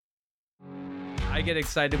I get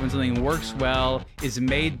excited when something works well, is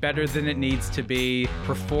made better than it needs to be,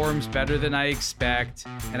 performs better than I expect,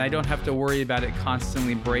 and I don't have to worry about it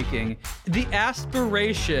constantly breaking. The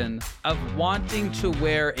aspiration of wanting to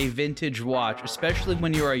wear a vintage watch, especially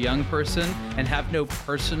when you're a young person and have no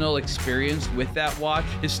personal experience with that watch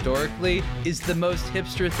historically, is the most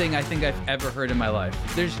hipster thing I think I've ever heard in my life.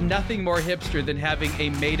 There's nothing more hipster than having a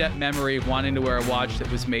made-up memory of wanting to wear a watch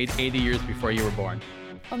that was made 80 years before you were born.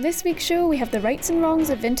 On this week's show, we have the rights and wrongs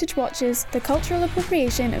of vintage watches, the cultural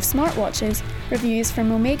appropriation of smartwatches, reviews from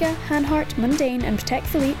Omega, Hanhart, Mundane and Patek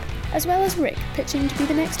Philippe, as well as Rick pitching to be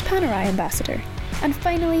the next Panerai ambassador. And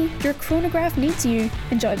finally, your chronograph needs you.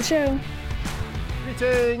 Enjoy the show.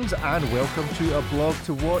 Greetings and welcome to A Blog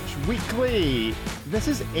to Watch Weekly. This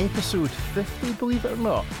is episode 50, believe it or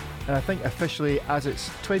not. And I think officially, as it's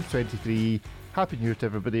 2023, Happy New Year to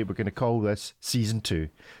everybody. We're going to call this Season 2.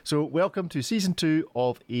 So welcome to Season 2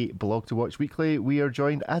 of A Blog to Watch Weekly. We are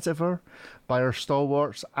joined, as ever, by our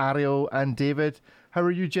stalwarts, Ariel and David. How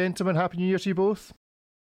are you, gentlemen? Happy New Year to you both.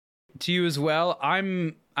 To you as well.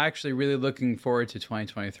 I'm actually really looking forward to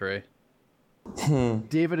 2023.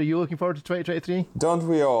 David, are you looking forward to 2023? Don't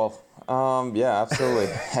we all? Yeah, absolutely.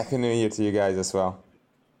 Happy New Year to you guys as well.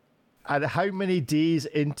 And how many days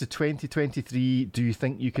into 2023 do you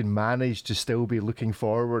think you can manage to still be looking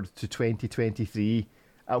forward to 2023?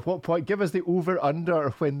 At what point? Give us the over-under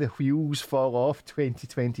when the wheels fall off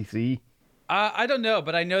 2023. I don't know,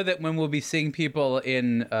 but I know that when we'll be seeing people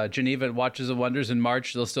in Geneva at Watches and Wonders in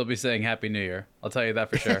March, they'll still be saying Happy New Year. I'll tell you that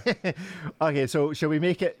for sure. Okay, so shall we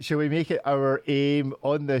make it our aim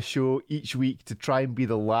on this show each week to try and be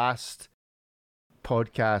the last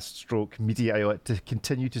podcast stroke media outlet to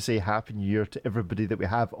continue to say Happy New Year to everybody that we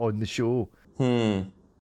have on the show?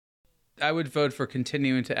 I would vote for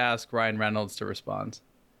continuing to ask Ryan Reynolds to respond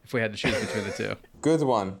if we had to choose between the two. Good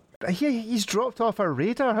one. He's dropped off our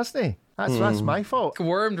radar, hasn't he? That's my fault.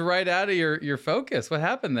 Wormed right out of your focus. What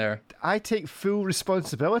happened there? I take full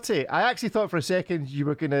responsibility. I actually thought for a second you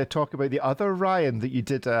were going to talk about the other Ryan that you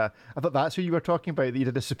did. I thought that's who you were talking about, that you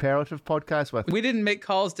did a superlative podcast with. We didn't make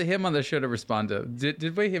calls to him on the show to respond to.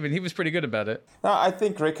 Did we? I mean, he was pretty good about it. No, I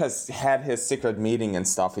think Rick has had his secret meeting and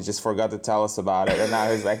stuff. He just forgot to tell us about it, and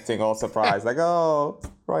now he's acting all surprised, like, oh,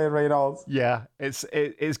 Ryan Reynolds. Yeah, it's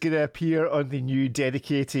going to appear on the new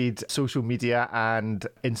dedicated social media and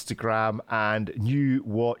Instagram and new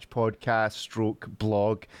watch podcast stroke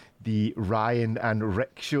blog, the Ryan and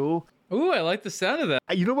Rick Show. Ooh, I like the sound of that.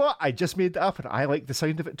 You know what? I just made that up and I like the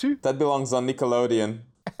sound of it too. That belongs on Nickelodeon.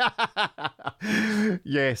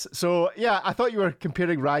 Yes. So, yeah, I thought you were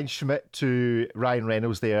comparing Ryan Schmidt to Ryan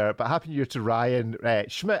Reynolds there, but Happy New Year to Ryan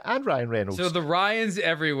Schmidt and Ryan Reynolds. So the Ryans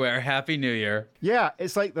everywhere. Happy New Year. Yeah,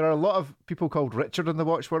 it's like there are a lot of people called Richard in the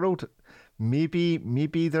watch world. Maybe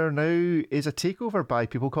there now is a takeover by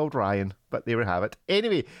people called Ryan, but there we have it.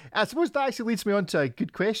 Anyway, I suppose that actually leads me on to a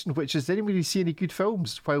good question, which is, did anybody see any good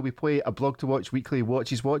films while we play A Blog to Watch Weekly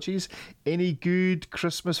Watches? Any good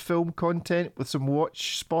Christmas film content with some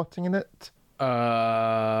watch spotting in it?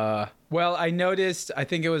 Well, I noticed, I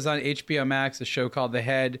think it was on HBO Max, a show called The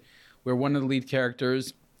Head, where one of the lead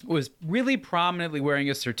characters was really prominently wearing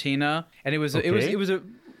a Certina, and it was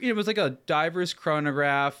like a diver's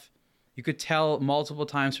chronograph. You could tell multiple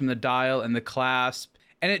times from the dial and the clasp.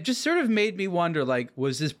 And it just sort of made me wonder, like,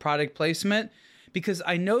 was this product placement? Because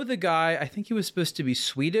I know the guy, I think he was supposed to be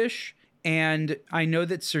Swedish. And I know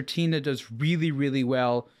that Certina does really, really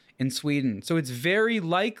well in Sweden. So it's very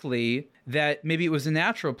likely that maybe it was a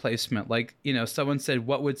natural placement. Like, you know, someone said,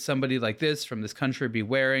 what would somebody like this from this country be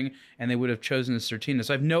wearing? And they would have chosen a Certina.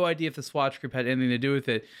 So I have no idea if this watch group had anything to do with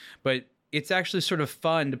it. But it's actually sort of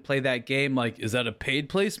fun to play that game. Like, is that a paid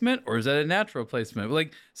placement or is that a natural placement?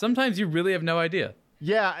 Like, sometimes you really have no idea.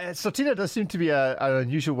 Yeah, Certina does seem to be an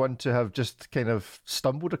unusual one to have just kind of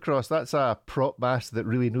stumbled across. That's a prop master that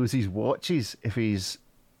really knows his watches if he's,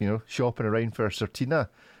 you know, shopping around for Certina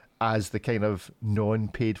as the kind of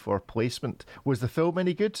non-paid for placement. Was the film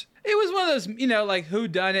any good? It was one of those, you know, like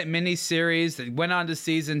whodunit miniseries that went on to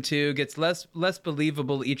season 2, gets less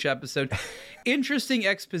believable each episode. Interesting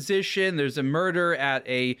exposition. There's a murder at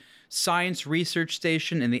a science research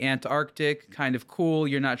station in the Antarctic. Kind of cool.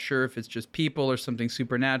 You're not sure if it's just people or something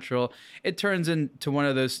supernatural. It turns into one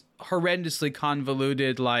of those horrendously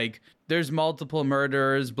convoluted, like, there's multiple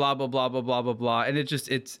murders, blah, blah, blah, blah, blah, blah, blah. And it just,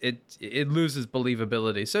 it loses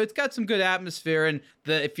believability. So it's got some good atmosphere. And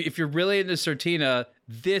if you're really into Certina,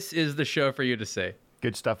 this is the show for you to see.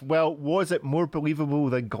 Good stuff. Well, was it more believable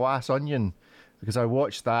than Glass Onion? Because I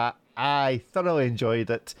watched that. I thoroughly enjoyed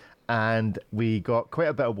it. And we got quite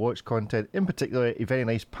a bit of watch content, in particular a very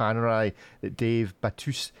nice Panerai that Dave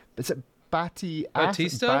Battus, is it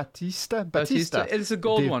Batista. It's a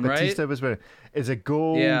gold one, right? Batista was wearing. It's a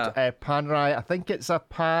gold Panerai. I think it's a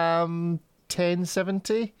Palm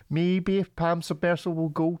 1070, maybe Palm Submersible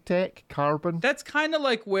Gold Tech Carbon. That's kind of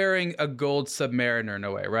like wearing a gold Submariner in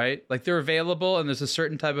a way, right? Like they're available and there's a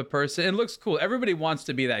certain type of person. It looks cool. Everybody wants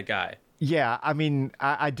to be that guy. Yeah, I mean,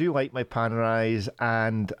 I do like my Panerais,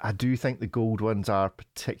 and I do think the gold ones are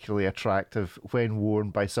particularly attractive when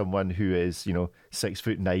worn by someone who is,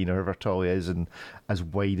 6'9" or however tall he is, and as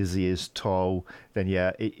wide as he is tall. Then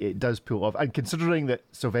yeah, it does pull off. And considering that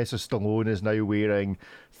Sylvester Stallone is now wearing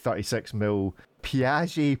 36mm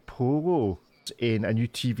Piaget Polo in a new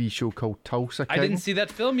TV show called Tulsa King. I didn't see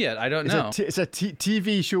that film yet. I don't know. It's a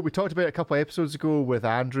TV show we talked about a couple of episodes ago with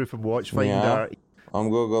Andrew from Watchfinder. Yeah. I'm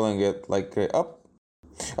Googling it, up.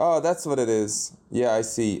 Oh, that's what it is. Yeah, I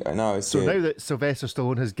see. I know, I see. So now that Sylvester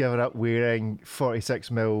Stallone has given up wearing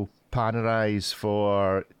 46mm Panerais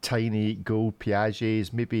for tiny gold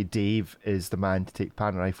Piagets, maybe Dave is the man to take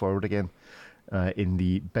Panerai forward again in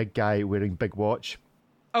the big guy wearing big watch.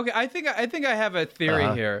 Okay, I think I have a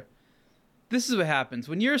theory here. This is what happens.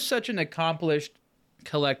 When you're such an accomplished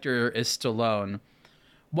collector as Stallone,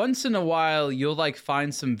 once in a while, you'll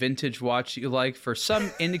find some vintage watch you like for some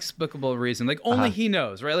inexplicable reason. Only he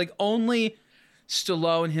knows, right? Only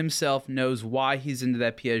Stallone himself knows why he's into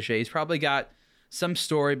that Piaget. He's probably got some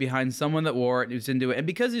story behind someone that wore it and who's into it. And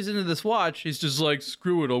because he's into this watch, he's just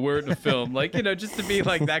screw it, I'll wear it in a film. Just to be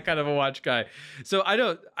that kind of a watch guy. So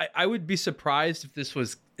I would be surprised if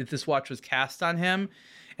this watch was cast on him.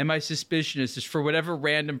 And my suspicion is just for whatever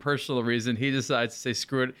random personal reason, he decides to say,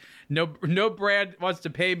 screw it. No brand wants to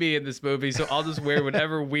pay me in this movie, so I'll just wear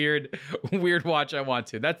whatever weird watch I want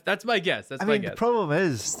to. That's my guess. That's my guess. The problem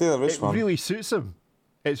is, still it really suits him.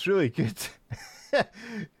 It's really good.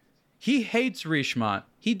 He hates Richemont.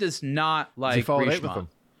 He does not like Richemont. Richemont. With them?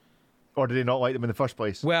 Or did he not like them in the first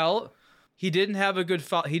place? Well, he didn't have a good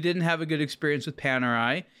experience with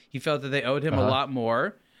Panerai. He felt that they owed him a lot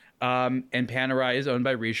more. And Panerai is owned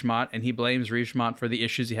by Richemont, and he blames Richemont for the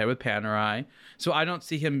issues he had with Panerai. So I don't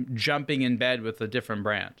see him jumping in bed with a different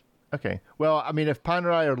brand. Okay. Well, if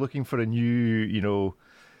Panerai are looking for a new,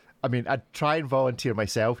 I'd try and volunteer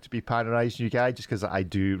myself to be Panerai's new guy just because I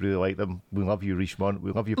do really like them. We love you, Richemont.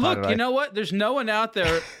 We love you, Panerai. Look, you know what? There's no one out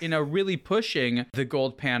there, really pushing the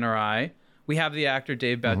gold Panerai. We have the actor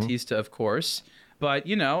Dave Bautista, of course. But,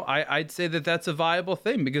 I'd say that that's a viable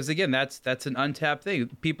thing because, again, that's an untapped thing.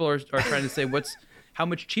 People are trying to say, how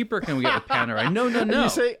much cheaper can we get with Panerai? No.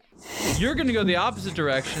 You're going to go the opposite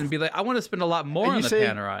direction and be like, I want to spend a lot more on the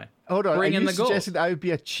Panerai. Hold on, Bring in the gold. Are you suggesting that I would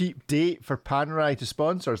be a cheap date for Panerai to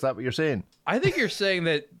sponsor? Is that what you're saying? I think you're saying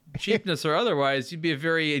that cheapness or otherwise, you'd be a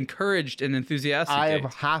very encouraged and enthusiastic I date.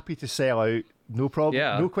 am happy to sell out. No problem.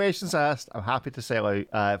 Yeah. No questions asked. I'm happy to sell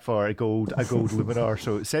out for a gold Luminar.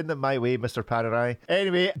 So send them my way, Mr. Panerai.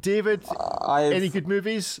 Anyway, David, any good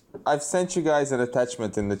movies? I've sent you guys an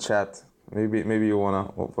attachment in the chat. Maybe you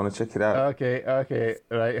wanna check it out. Okay.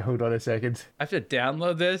 Right, hold on a second. I have to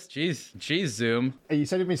download this? Jeez, Zoom. Are you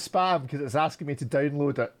sending me spam because it's asking me to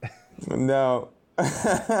download it? No.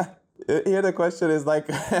 Here the question is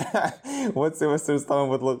what Sylvester Stallone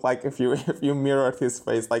would look like if you mirrored his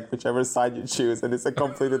face, whichever side you choose, and it's a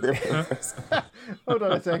completely different person. Hold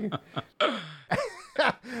on a second.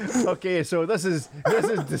 Okay, so this is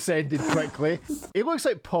descended quickly. He looks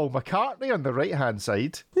like Paul McCartney on the right hand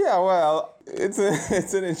side. Yeah, well, it's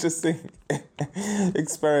an interesting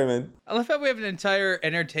experiment. I love how we have an entire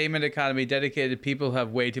entertainment economy dedicated to people who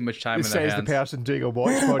have way too much time in their hands. Says the person doing a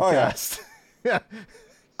watch podcast. Yeah.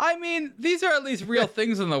 These are at least real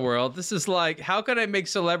things in the world. This is how can I make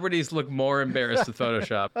celebrities look more embarrassed with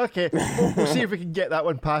Photoshop? Okay, we'll see if we can get that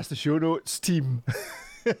one past the show notes team.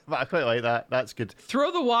 But I quite like that. That's good.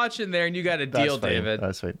 Throw the watch in there and you got a deal, David.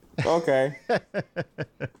 That's fine. Okay.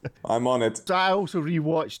 I'm on it. So I also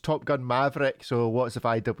rewatched Top Gun Maverick, so lots of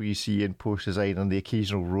IWC and post design and the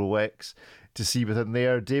occasional Rolex to see within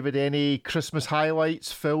there. David, any Christmas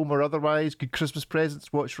highlights, film or otherwise? Good Christmas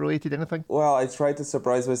presents, watch related, anything? Well, I tried to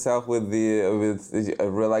surprise myself with a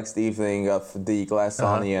relaxed evening of the Glass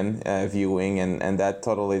Onion viewing, and that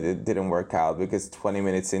totally didn't work out because 20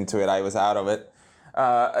 minutes into it, I was out of it.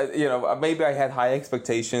 Maybe I had high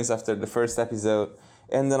expectations after the first episode,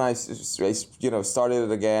 and then I started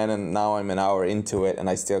it again, and now I'm an hour into it, and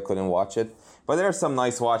I still couldn't watch it. But there are some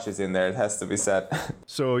nice watches in there, it has to be said.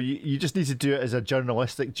 So you just need to do it as a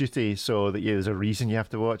journalistic duty so that there's a reason you have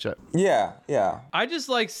to watch it. Yeah. I just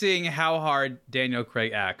like seeing how hard Daniel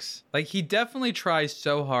Craig acts. Like, he definitely tries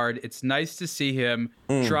so hard. It's nice to see him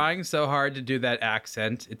trying so hard to do that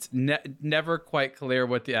accent. It's never quite clear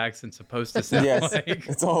what the accent's supposed to sound like.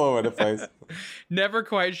 It's all over the place. Never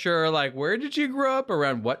quite sure, like, where did you grow up?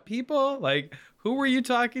 Around what people? Like, who were you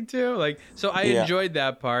talking to? Like, so I enjoyed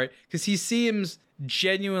that part because he seems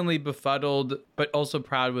genuinely befuddled, but also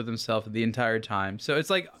proud with himself the entire time. So it's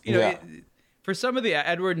like, you know, for some of the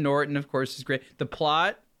Edward Norton, of course, is great. The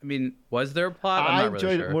plot, I mean, was there a plot? I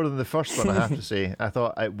enjoyed it more than the first one, I have to say. I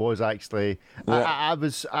thought it was actually. I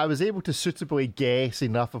was able to suitably guess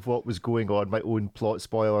enough of what was going on, my own plot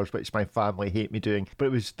spoilers, which my family hate me doing.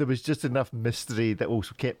 But there was just enough mystery that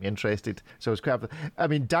also kept me interested. So I was quite. I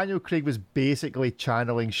mean, Daniel Craig was basically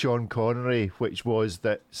channeling Sean Connery, which was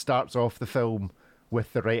that starts off the film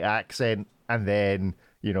with the right accent, and then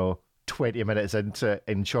 20 minutes into it,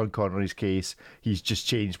 in Sean Connery's case, he's just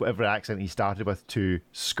changed whatever accent he started with to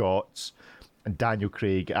Scots. And Daniel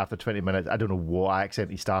Craig, after 20 minutes, I don't know what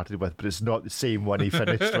accent he started with, but it's not the same one he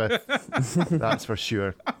finished with. That's for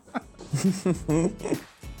sure.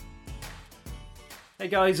 Hey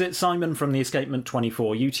guys, it's Simon from the Escapement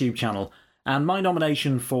 24 YouTube channel, and my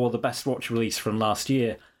nomination for the best watch release from last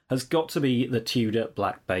year has got to be the Tudor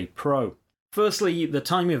Black Bay Pro. Firstly, the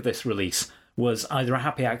timing of this release was either a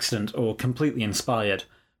happy accident or completely inspired,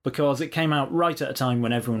 because it came out right at a time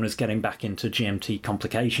when everyone was getting back into GMT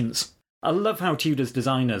complications. I love how Tudor's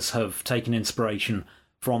designers have taken inspiration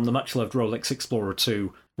from the much-loved Rolex Explorer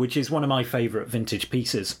 2, which is one of my favourite vintage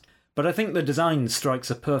pieces. But I think the design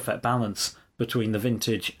strikes a perfect balance between the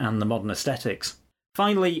vintage and the modern aesthetics.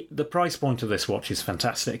 Finally, the price point of this watch is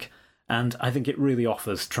fantastic, and I think it really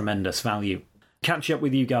offers tremendous value. Catch up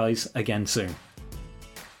with you guys again soon.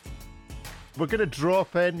 We're going to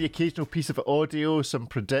drop in the occasional piece of audio, some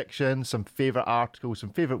predictions, some favourite articles, some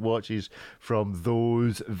favourite watches from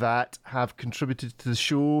those that have contributed to the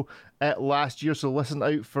show last year, so listen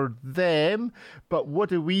out for them. But what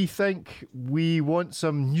do we think? We want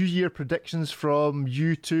some New Year predictions from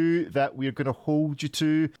you two that we're going to hold you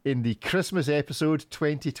to in the Christmas episode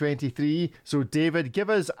 2023. So David, give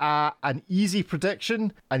us an easy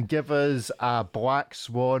prediction and give us a Black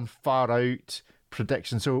Swan far out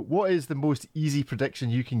prediction. So what is the most easy prediction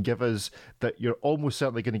you can give us that you're almost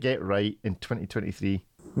certainly going to get right in 2023?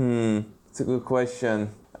 It's a good question.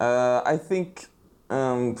 I think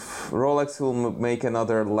Rolex will make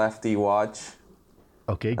another lefty watch.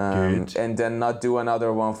 Okay, good. And then not do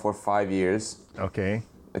another one for 5 years. Okay.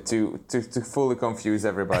 To fully confuse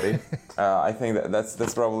everybody. I think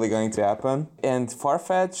that's probably going to happen. And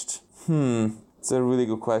far-fetched? It's a really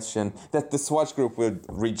good question. That the Swatch Group will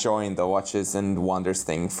rejoin the Watches and Wonders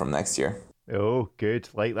thing from next year. Oh, good.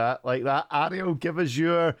 Like that. Ariel, give us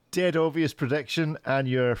your dead obvious prediction and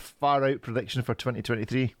your far out prediction for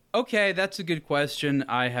 2023. Okay, that's a good question.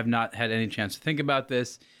 I have not had any chance to think about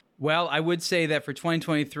this. Well, I would say that for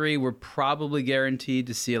 2023, we're probably guaranteed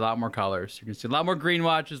to see a lot more colors. You're going to see a lot more green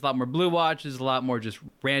watches, a lot more blue watches, a lot more just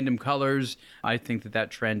random colors. I think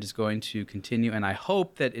that trend is going to continue, and I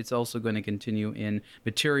hope that it's also going to continue in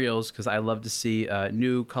materials, because I love to see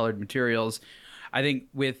new colored materials. I think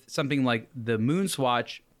with something like the Moon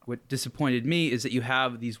Swatch, what disappointed me is that you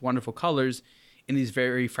have these wonderful colors in these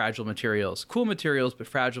very fragile materials. Cool materials, but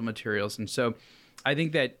fragile materials. And so I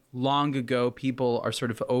think that long ago, people are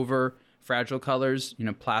sort of over fragile colors,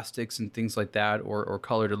 plastics and things like that, or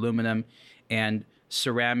colored aluminum, and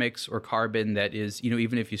ceramics or carbon that is,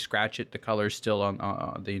 even if you scratch it, the color is still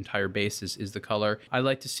on the entire base is the color. I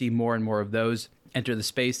like to see more and more of those enter the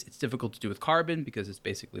space. It's difficult to do with carbon because it's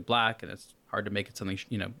basically black and it's hard to make it something,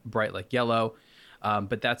 bright like yellow.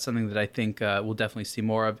 But that's something that I think we'll definitely see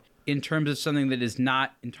more of. In terms of something that is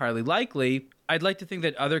not entirely likely, I'd like to think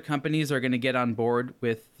that other companies are going to get on board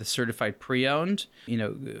with the certified pre-owned,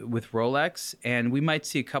 with Rolex, and we might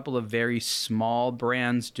see a couple of very small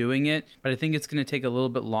brands doing it, but I think it's going to take a little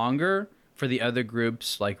bit longer for the other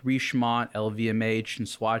groups like Richemont, LVMH, and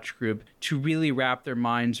Swatch Group to really wrap their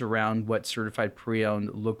minds around what certified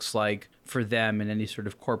pre-owned looks like for them in any sort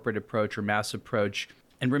of corporate approach or mass approach.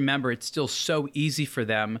 And remember, it's still so easy for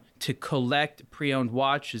them to collect pre-owned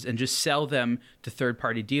watches and just sell them to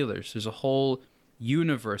third-party dealers. There's a whole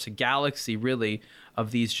universe, a galaxy really,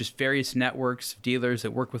 of these just various networks of dealers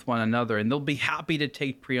that work with one another, and they'll be happy to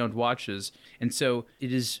take pre-owned watches. And so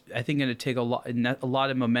it is, I think, going to take a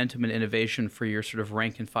lot of momentum and innovation for your sort of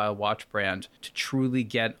rank-and-file watch brand to truly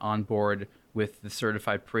get on board with the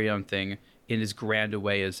certified pre-owned thing in as grand a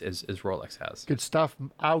way as Rolex has. Good stuff.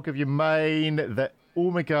 I'll give you mine that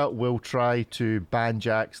Omega will try to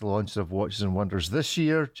banjax the launches of Watches and Wonders this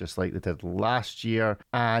year, just like they did last year.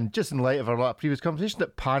 And just in light of our previous conversation,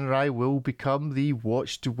 that Panerai will become the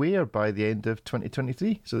watch to wear by the end of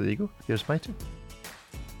 2023. So there you go. Here's my two.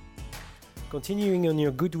 Continuing on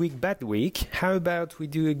your good week, bad week, how about we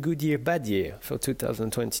do a good year, bad year for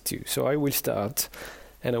 2022? So I will start,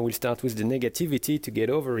 and I will start with the negativity to get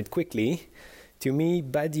over it quickly. To me,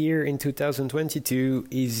 bad year in 2022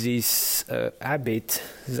 is this habit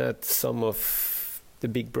that some of the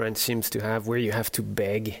big brands seems to have, where you have to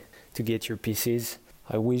beg to get your pieces.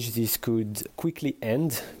 I wish this could quickly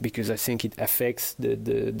end, because I think it affects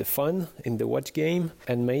the fun in the watch game.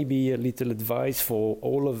 And maybe a little advice for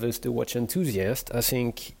all of us, the watch enthusiasts. I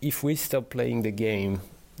think if we stop playing the game,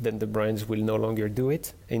 then the brands will no longer do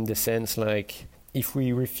it. In the sense, like, if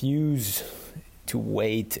we refuse to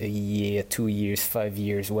wait a year, 2 years, 5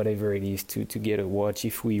 years, whatever it is to get a watch,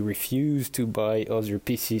 if we refuse to buy other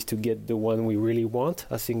pieces to get the one we really want,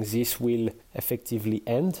 I think this will effectively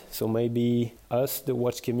end. So maybe us, the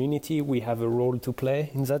watch community, we have a role to play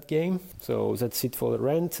in that game. So that's it for the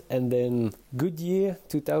rant. And then good year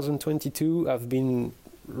 2022. I've been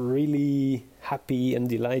really happy and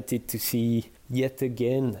delighted to see yet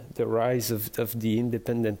again the rise of the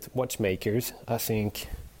independent watchmakers. I think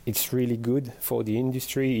it's really good for the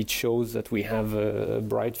industry. It shows that we have a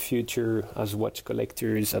bright future as watch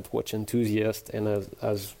collectors, as watch enthusiasts, and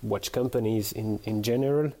as watch companies in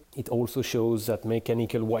general. It also shows that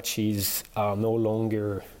mechanical watches are no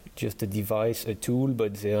longer just a device, a tool,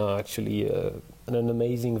 but they are actually an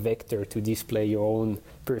amazing vector to display your own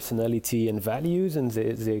personality and values, and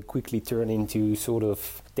they quickly turn into sort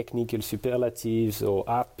of technical superlatives or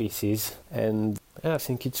art pieces. And I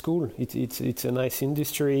think it's cool. It's a nice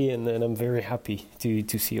industry, and I'm very happy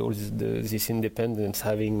to see all this independence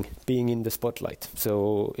being in the spotlight.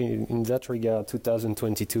 So in that regard,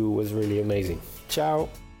 2022 was really amazing. Ciao.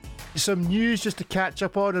 Some news just to catch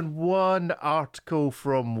up on, and one article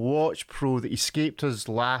from Watch Pro that escaped us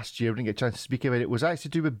last year. We didn't get a chance to speak about it. Was actually to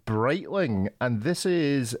do with Breitling, and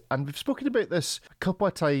we've spoken about this a couple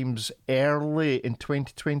of times early in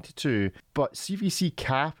 2022, but CVC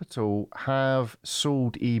Capital have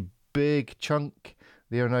sold a big chunk.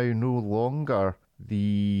 They are now no longer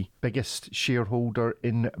the biggest shareholder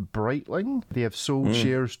in Breitling. They have sold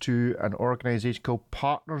shares to an organisation called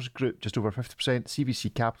Partners Group, just over 50%.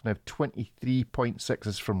 CVC Capital now have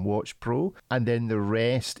 23.6 from Watch Pro. And then the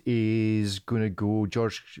rest is going to go,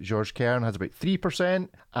 George Kern has about 3%,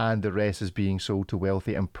 and the rest is being sold to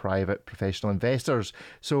wealthy and private professional investors.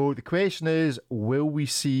 So the question is, will we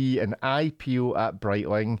see an IPO at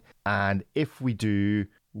Breitling? And if we do,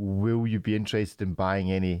 will you be interested in buying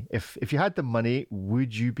any? If you had the money,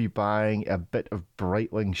 would you be buying a bit of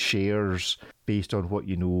Breitling shares based on what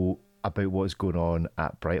you know about what's going on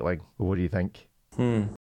at Breitling? What do you think?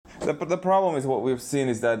 The problem is, what we've seen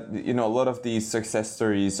is that, a lot of these success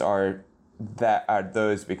stories are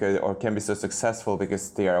those because, or can be so successful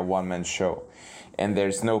because they are a one-man show. And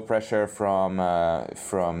there's no pressure from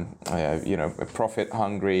profit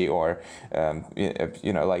hungry or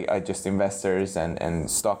just investors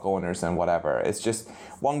and stock owners and whatever. It's just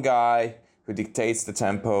one guy who dictates the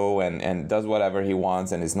tempo and does whatever he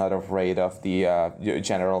wants and is not afraid of the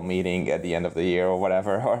general meeting at the end of the year or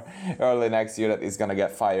whatever, or early next year that he's gonna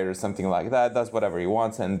get fired or something like that. Does whatever he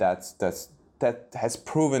wants, and that has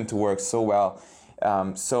proven to work so well.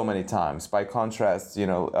 So many times. By contrast,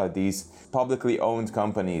 these publicly owned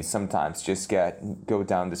companies sometimes just go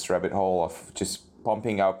down this rabbit hole of just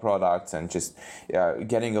pumping out products and just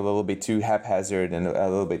getting a little bit too haphazard and a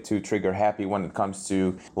little bit too trigger happy when it comes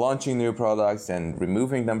to launching new products and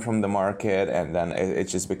removing them from the market, and then it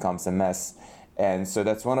just becomes a mess. And so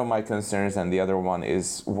that's one of my concerns, and the other one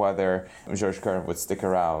is whether George Kern would stick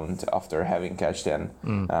around after having cashed in,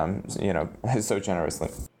 so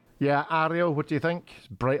generously. Yeah, Ariel, what do you think? Is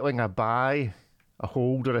Breitling a buy, a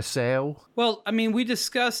hold, or a sell? Well, I mean, we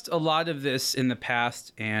discussed a lot of this in the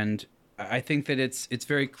past, and I think that it's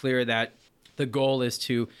very clear that the goal is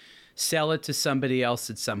to sell it to somebody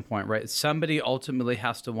else at some point, right? Somebody ultimately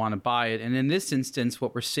has to want to buy it. And in this instance,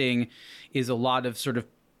 what we're seeing is a lot of sort of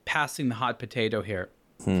passing the hot potato here.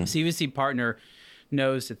 CVC Partner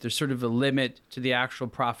knows that there's sort of a limit to the actual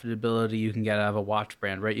profitability you can get out of a watch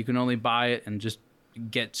brand, right? You can only buy it and just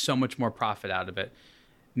get so much more profit out of it.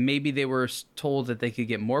 Maybe they were told that they could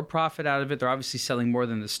get more profit out of it. They're obviously selling more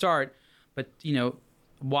than the start, but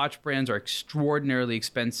watch brands are extraordinarily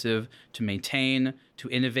expensive to maintain, to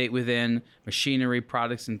innovate within, machinery,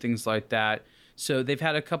 products, and things like that. So they've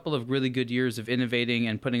had a couple of really good years of innovating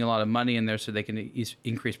and putting a lot of money in there so they can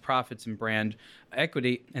increase profits and brand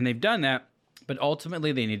equity. And they've done that, but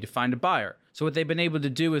ultimately they need to find a buyer. So what they've been able to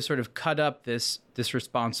do is sort of cut up this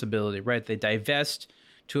responsibility, right? They divest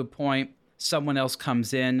to a point, someone else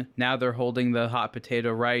comes in, now they're holding the hot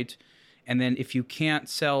potato, right? And then if you can't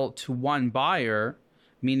sell to one buyer,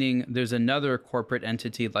 meaning there's another corporate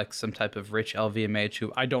entity like some type of rich LVMH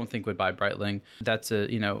who I don't think would buy Breitling. That's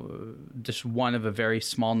just one of a very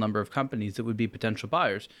small number of companies that would be potential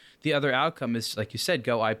buyers. The other outcome is, like you said,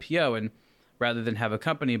 go IPO, and rather than have a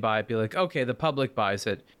company buy it, be like, okay, the public buys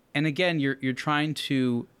it. And again, you're trying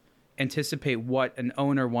to anticipate what an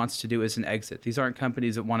owner wants to do as an exit. These aren't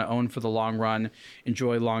companies that want to own for the long run,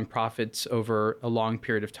 enjoy long profits over a long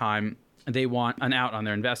period of time. They want an out on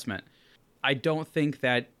their investment. I don't think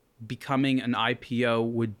that becoming an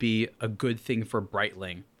IPO would be a good thing for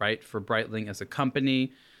Breitling, right? For Breitling as a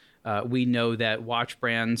company, we know that watch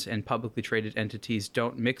brands and publicly traded entities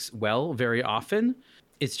don't mix well very often.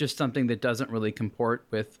 It's just something that doesn't really comport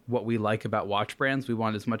with what we like about watch brands. We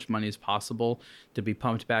want as much money as possible to be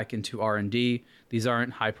pumped back into R&D. These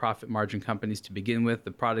aren't high profit margin companies to begin with.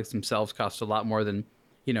 The products themselves cost a lot more than,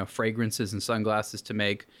 fragrances and sunglasses to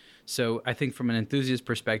make. So I think from an enthusiast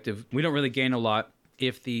perspective, we don't really gain a lot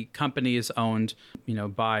if the company is owned,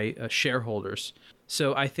 by shareholders.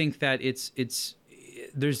 So I think that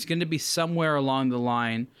there's going to be somewhere along the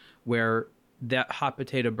line where that hot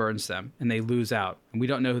potato burns them and they lose out. And we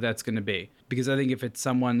don't know who that's going to be. Because I think if it's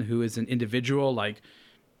someone who is an individual like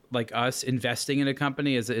us investing in a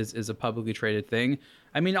company is a publicly traded thing.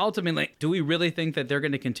 I mean, ultimately, do we really think that they're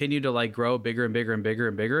going to continue to grow bigger and bigger and bigger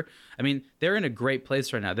and bigger? I mean, they're in a great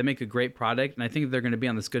place right now. They make a great product, and I think they're going to be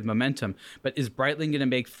on this good momentum. But is Breitling going to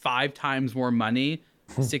make 5 times more money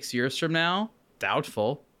 6 years from now?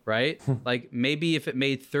 Doubtful, right? Maybe if it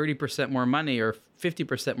made 30% more money or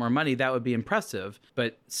 50% more money, that would be impressive.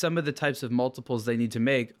 But some of the types of multiples they need to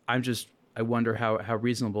make, I wonder how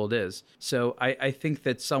reasonable it is. So I think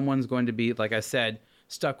that someone's going to be, like I said,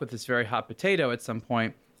 stuck with this very hot potato at some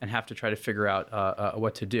point and have to try to figure out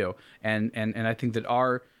what to do. And I think that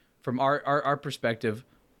from our perspective,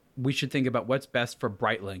 we should think about what's best for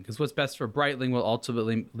Breitling, because what's best for Breitling will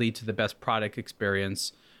ultimately lead to the best product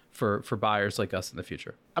experience for buyers like us in the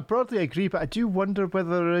future. I broadly agree, but I do wonder whether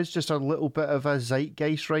there is just a little bit of a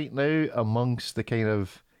zeitgeist right now amongst the kind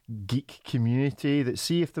of geek community that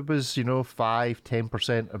see if there was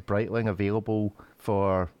 5-10% of Breitling available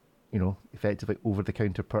for effectively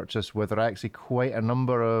over-the-counter purchase, whether actually quite a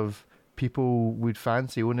number of people would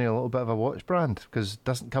fancy owning a little bit of a watch brand, because it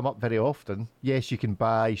doesn't come up very often. Yes, you can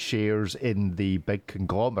buy shares in the big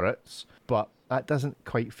conglomerates, but that doesn't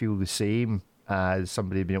quite feel the same as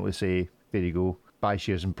somebody being able to say, there you go, buy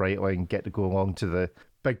shares in Breitling, get to go along to the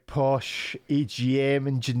big posh AGM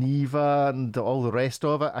in Geneva and all the rest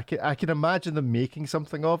of it. I can imagine them making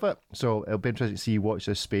something of it. So it'll be interesting to see watch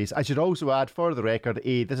this space. I should also add, for the record,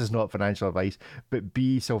 A, this is not financial advice, but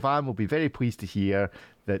B, Sylvain will be very pleased to hear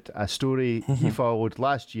that a story he followed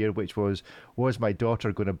last year, which was my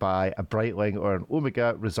daughter going to buy a Breitling or an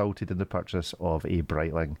Omega, resulted in the purchase of a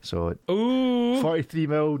Breitling. So 43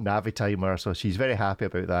 mil Navi timer. So she's very happy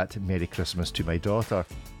about that. Merry Christmas to my daughter.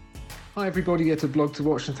 Hi everybody at A Blog to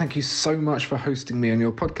Watch, and thank you so much for hosting me on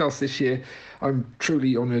your podcast this year. I'm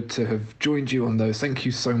truly honoured to have joined you on those. Thank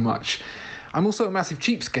you so much. I'm also a massive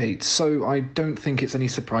cheapskate, so I don't think it's any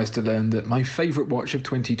surprise to learn that my favourite watch of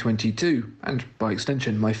 2022, and by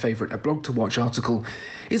extension my favourite A Blog to Watch article,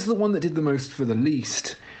 is the one that did the most for the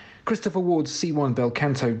least. Christopher Ward's C1 Bel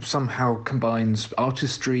Canto somehow combines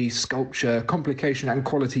artistry, sculpture, complication and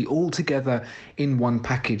quality all together in one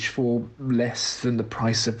package for less than the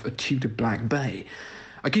price of a Tudor Black Bay.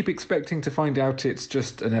 I keep expecting to find out it's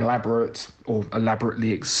just an elaborate or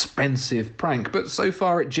elaborately expensive prank, but so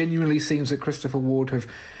far it genuinely seems that Christopher Ward have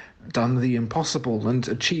done the impossible and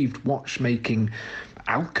achieved watchmaking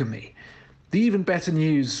alchemy. The even better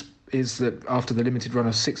news is that after the limited run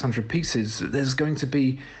of 600 pieces, there's going to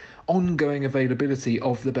be ongoing availability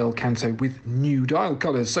of the Bel Canto with new dial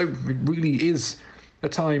colours, so it really is a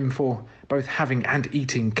time for both having and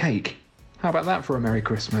eating cake. How about that for a Merry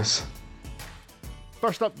Christmas?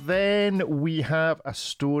 First up then, we have a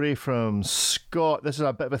story from Scott. This is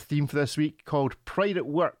a bit of a theme for this week called Pride at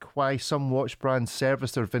Work, Why Some Watch Brands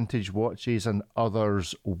Service Their Vintage Watches and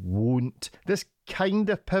Others Won't. This kind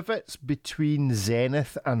of pivots between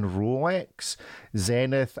Zenith and Rolex.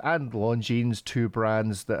 Zenith and Longines, two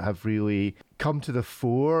brands that have really come to the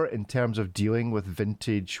fore in terms of dealing with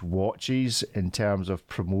vintage watches, in terms of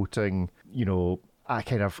promoting, a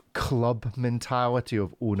kind of club mentality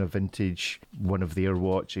of own a vintage one of their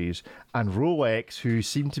watches, and Rolex, who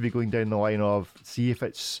seem to be going down the line of, see if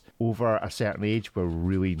it's over a certain age, we're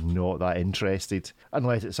really not that interested,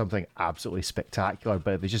 unless it's something absolutely spectacular.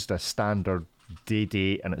 But if it's just a standard day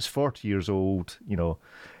date and it's 40 years old, you know,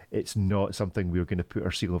 it's not something we're going to put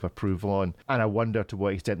our seal of approval on. And I wonder to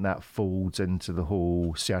what extent that folds into the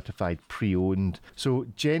whole certified pre-owned. So,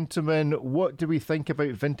 gentlemen, what do we think about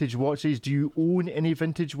vintage watches? Do you own any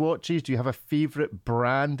vintage watches? Do you have a favourite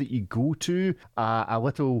brand that you go to? A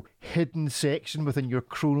little hidden section within your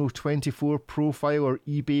Chrono24 profile or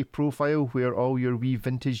eBay profile where all your wee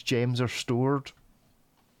vintage gems are stored?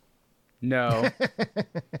 No.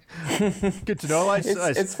 Good to know.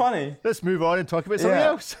 It's funny. Let's move on and talk about something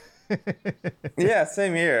else. Yeah,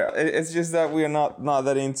 same here. It's just that we are not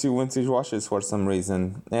that into vintage watches for some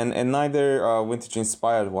reason, and neither vintage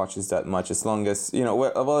inspired watches that much. As long as, you know,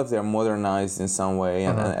 well, if they're modernized in some way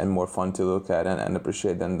and more fun to look at and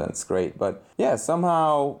appreciate, then that's great. But yeah,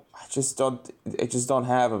 somehow I just don't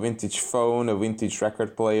have a vintage phone, a vintage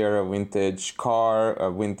record player, a vintage car,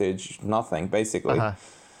 a vintage nothing basically.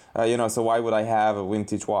 You know, so why would I have a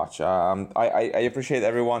vintage watch? I appreciate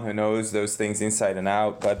everyone who knows those things inside and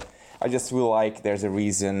out, but I just feel like there's a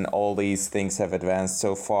reason all these things have advanced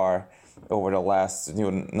so far over the last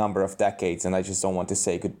number of decades, and I just don't want to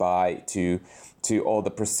say goodbye to all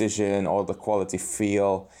the precision, all the quality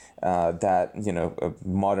feel that, you know,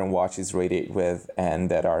 modern watches radiate with,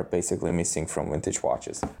 and that are basically missing from vintage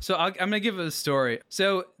watches. So I'm going to give a story.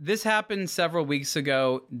 So this happened several weeks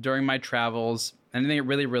ago during my travels, and I think it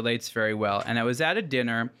really relates very well. And I was at a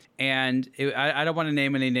dinner, and I don't want to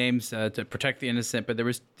name any names to protect the innocent, but there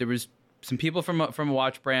was some people from a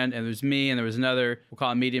watch brand, and there's me, and there was another, we'll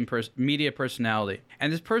call it media personality.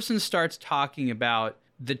 And this person starts talking about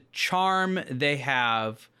the charm they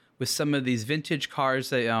have with some of these vintage cars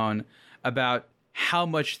they own, about how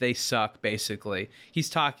much they suck, basically. He's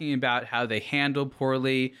talking about how they handle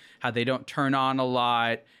poorly, how they don't turn on a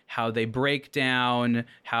lot, how they break down,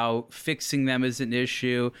 how fixing them is an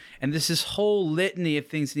issue. And this whole litany of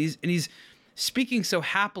things, and he's speaking so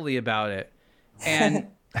happily about it. And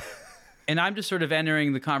and I'm just sort of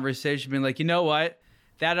entering the conversation, being like, you know what?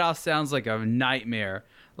 That all sounds like a nightmare.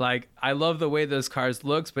 Like, I love the way those cars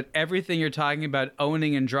looks, but everything you're talking about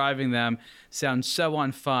owning and driving them sounds so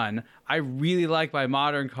unfun. I really like my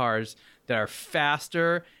modern cars that are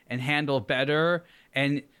faster and handle better.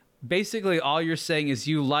 And basically all you're saying is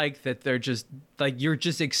you like that they're just, like, you're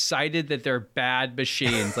just excited that they're bad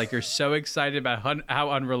machines. Like, you're so excited about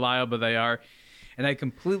how unreliable they are. And I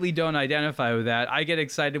completely don't identify with that. I get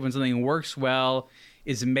excited when something works well,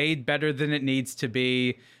 is made better than it needs to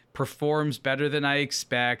be, performs better than I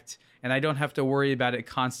expect, and I don't have to worry about it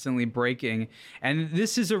constantly breaking. And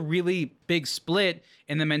this is a really big split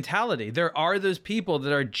in the mentality. There are those people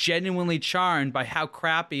that are genuinely charmed by how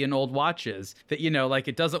crappy an old watch is. That, you know, like,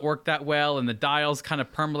 it doesn't work that well, and the dial's kind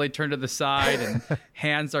of permanently turned to the side, and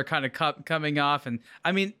hands are kind of coming off. And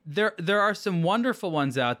I mean, there are some wonderful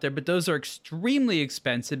ones out there, but those are extremely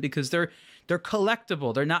expensive because they're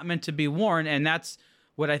collectible. They're not meant to be worn, and that's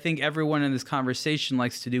what I think everyone in this conversation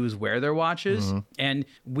likes to do, is wear their watches. Mm-hmm. And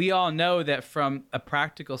we all know that from a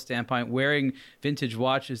practical standpoint, wearing vintage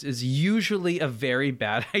watches is usually a very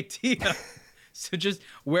bad idea. So just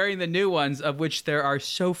wearing the new ones, of which there are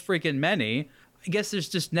so freaking many, I guess there's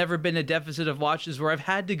just never been a deficit of watches where I've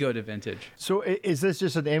had to go to vintage. So is this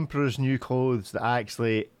just an emperor's new clothes that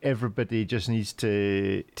actually everybody just needs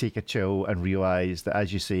to take a chill and realise that,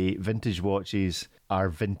 as you say, vintage watches are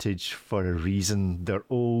vintage for a reason? They're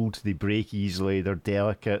old, they break easily, they're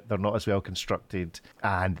delicate, they're not as well constructed,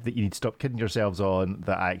 and that you need to stop kidding yourselves on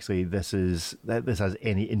that actually this has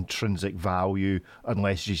any intrinsic value,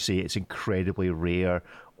 unless you say it's incredibly rare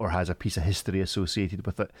or has a piece of history associated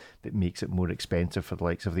with it that makes it more expensive for the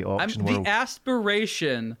likes of the auction world. The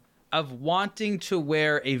aspiration of wanting to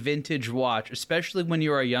wear a vintage watch, especially when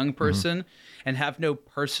you're a young person and have no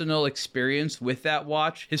personal experience with that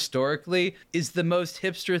watch historically, is the most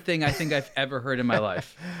hipster thing I think I've ever heard in my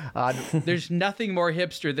life. There's nothing more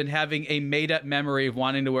hipster than having a made-up memory of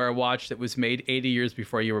wanting to wear a watch that was made 80 years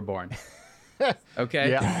before you were born.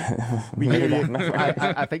 Okay. Yeah,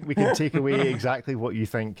 I think we can take away exactly what you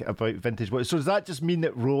think about vintage. So does that just mean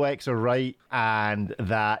that Rolex are right, and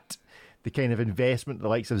that the kind of investment the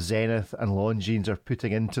likes of Zenith and Longines are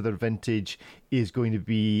putting into their vintage is going to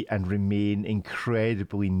be and remain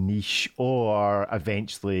incredibly niche, or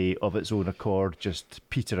eventually of its own accord just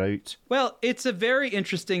peter out? Well, it's a very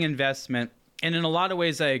interesting investment. And in a lot of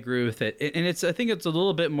ways, I agree with it. And I think it's a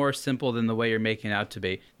little bit more simple than the way you're making it out to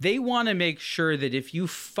be. They want to make sure that if you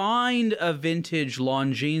find a vintage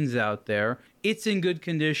Longines out there, it's in good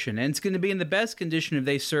condition. And it's going to be in the best condition if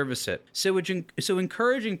they service it. So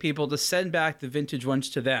encouraging people to send back the vintage ones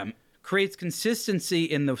to them creates consistency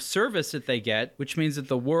in the service that they get, which means that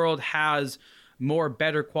the world has more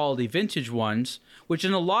better quality vintage ones, which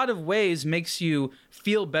in a lot of ways makes you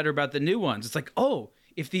feel better about the new ones. It's like, oh,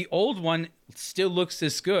 if the old one still looks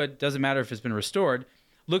this good, doesn't matter if it's been restored,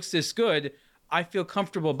 looks this good, I feel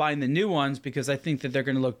comfortable buying the new ones because I think that they're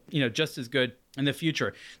going to look, just as good in the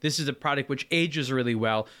future. This is a product which ages really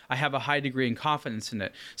well. I have a high degree of confidence in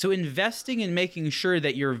it. So investing in making sure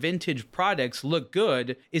that your vintage products look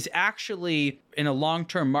good is actually, in a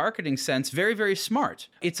long-term marketing sense, very, very smart.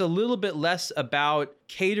 It's a little bit less about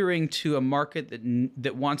catering to a market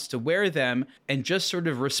that wants to wear them and just sort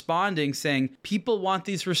of responding, saying, people want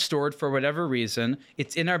these restored for whatever reason.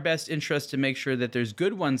 It's in our best interest to make sure that there's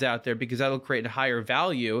good ones out there because that'll create a higher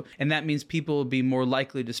value. And that means people will be more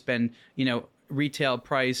likely to spend, retail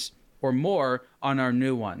price or more on our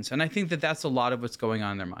new ones. And I think that that's a lot of what's going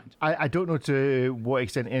on in their mind. I don't know to what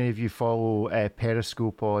extent any of you follow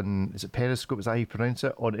Periscope on, is it Periscope, is that how you pronounce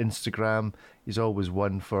it, on Instagram. He's always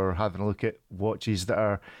one for having a look at watches that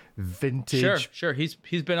are vintage. Sure. He's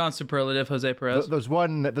been on Superlative, Jose Perez. There's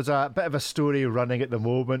a bit of a story running at the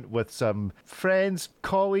moment with some friends,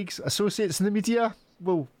 colleagues, associates in the media.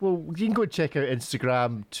 Well, you can go and check out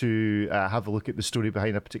Instagram to have a look at the story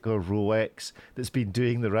behind a particular Rolex that's been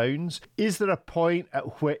doing the rounds. Is there a point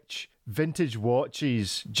at which vintage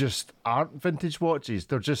watches just aren't vintage watches?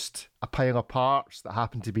 They're just a pile of parts that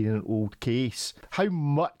happen to be in an old case. How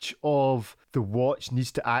much of the watch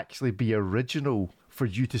needs to actually be original for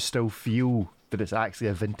you to still feel that it's actually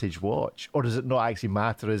a vintage watch? Or does it not actually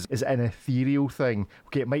matter? Is it an ethereal thing?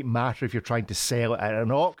 Okay, it might matter if you're trying to sell it at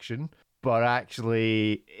an auction, but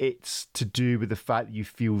actually it's to do with the fact that you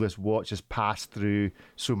feel this watch has passed through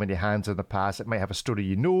so many hands in the past. It might have a story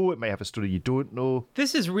you know, it might have a story you don't know.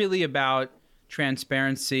 This is really about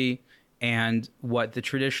transparency and what the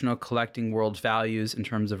traditional collecting world values in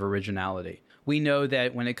terms of originality. We know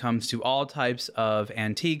that when it comes to all types of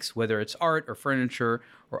antiques, whether it's art or furniture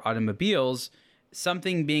or automobiles,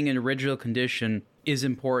 something being in original condition is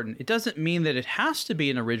important. It doesn't mean that it has to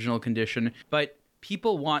be in original condition, but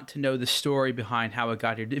people want to know the story behind how it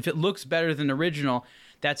got here. If it looks better than original,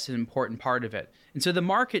 that's an important part of it. And so the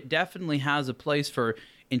market definitely has a place for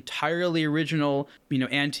entirely original,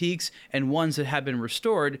 antiques and ones that have been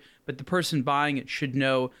restored, but the person buying it should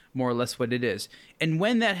know more or less what it is. And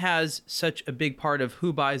when that has such a big part of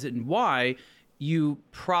who buys it and why, you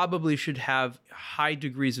probably should have high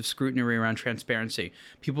degrees of scrutiny around transparency.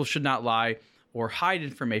 People should not lie or hide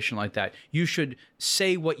information like that. You should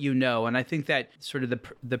say what you know. And I think that sort of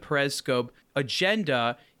the Periscope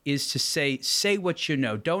agenda is to say what you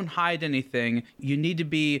know. Don't hide anything. You need to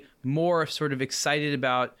be more sort of excited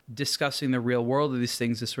about discussing the real world of these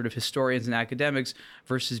things as sort of historians and academics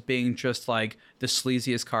versus being just like the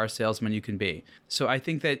sleaziest car salesman you can be. So I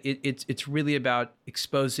think that it's really about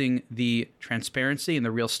exposing the transparency and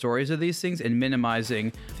the real stories of these things and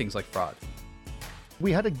minimizing things like fraud.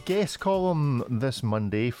 We had a guest column this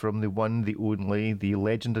Monday from the one, the only, the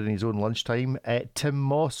legend in his own lunchtime, Tim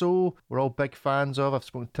Mosso. We're all big fans of. I've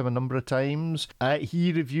spoken to him a number of times.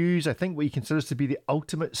 He reviews, I think, what he considers to be the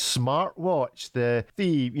ultimate smartwatch. The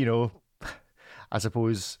I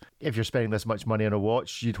suppose if you're spending this much money on a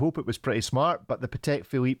watch, you'd hope it was pretty smart, but the Patek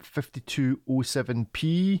Philippe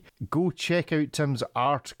 5207P. Go check out Tim's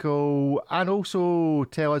article and also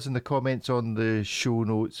tell us in the comments on the show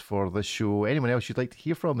notes for the show. Anyone else you'd like to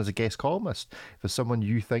hear from as a guest columnist? If there's someone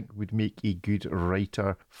you think would make a good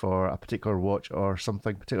writer for a particular watch or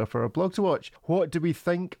something particular for a blog to watch. What do we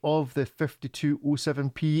think of the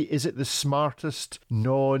 5207P? Is it the smartest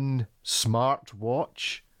non-smart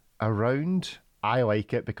watch around? I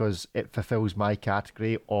like it because it fulfills my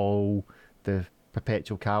category. All the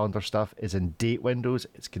perpetual calendar stuff is in date windows.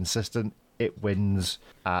 It's consistent. It wins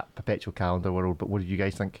at perpetual calendar world. But what do you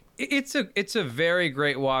guys think? It's a very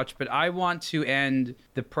great watch, but I want to end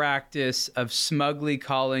the practice of smugly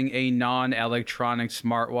calling a non-electronic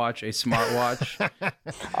smartwatch a smartwatch.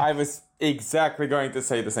 I was exactly going to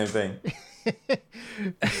say the same thing. Maybe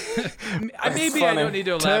I don't need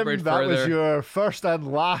to elaborate Tim, that further. was your first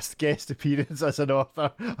and last guest appearance as an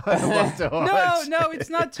author. No, it's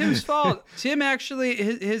not Tim's fault. Tim actually,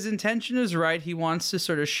 his intention is right. He wants to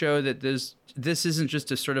sort of show that there's this isn't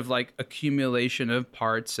just a sort of like accumulation of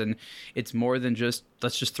parts, and it's more than just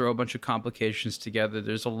let's just throw a bunch of complications together.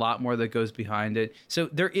 There's a lot more that goes behind it. So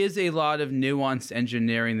there is a lot of nuanced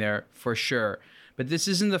engineering there for sure. But this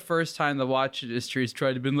isn't the first time the watch industry has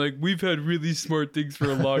tried to be like, we've had really smart things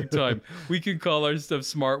for a long time. We can call our stuff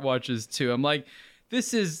smartwatches too. I'm like,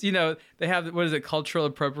 this is, you know, they have, what is it, cultural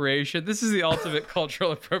appropriation? This is the ultimate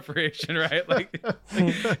cultural appropriation, right? Like,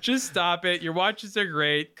 just stop it. Your watches are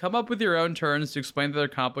great. Come up with your own terms to explain that they're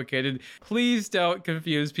complicated. Please don't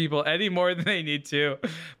confuse people any more than they need to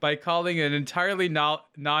by calling an entirely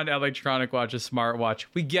non-electronic watch a smartwatch.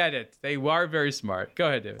 We get it. They are very smart. Go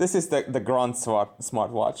ahead, David. This is the grand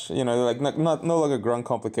smartwatch. You know, like not no longer grand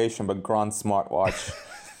complication, but grand smartwatch.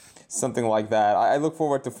 Something like that. I look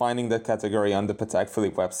forward to finding that category on the Patek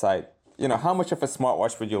Philippe website. You know, how much of a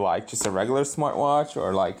smartwatch would you like? Just a regular smartwatch?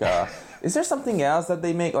 Or like, is there something else that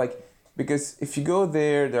they make? Like, because if you go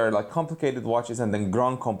there, there are like complicated watches and then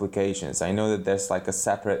grand complications. I know that there's like a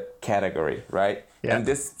separate category, right? Yeah. And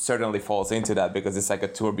this certainly falls into that because it's like a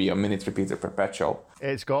tourbillon, minute repeater, perpetual.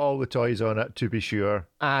 It's got all the toys on it, to be sure.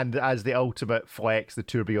 And as the ultimate flex, the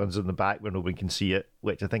tourbillon's in the back where nobody can see it,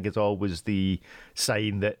 which I think is always the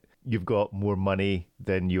sign that you've got more money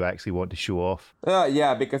than you actually want to show off.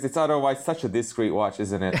 Yeah, because it's otherwise such a discreet watch,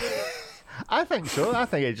 isn't it? I think so. I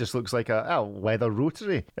think it just looks like a leather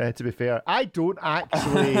rotary, to be fair. I don't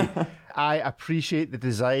actually... I appreciate the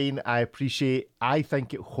design. I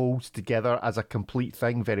think it holds together as a complete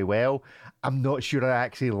thing very well. I'm not sure I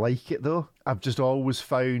actually like it, though. I've just always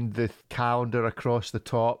found the calendar across the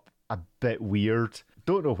top a bit weird.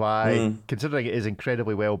 Don't know why, considering it is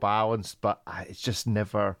incredibly well balanced, but it's just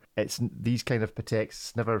never, these kind of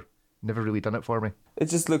Pateks never really done it for me. It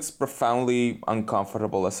just looks profoundly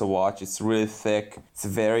uncomfortable as a watch. It's really thick. It's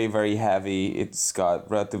very, very heavy. It's got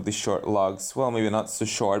relatively short lugs. Well, maybe not so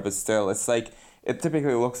short, but still, it's like, it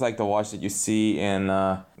typically looks like the watch that you see in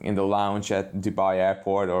the lounge at Dubai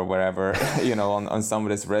Airport or wherever, you know, on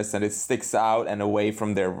somebody's wrist, and it sticks out and away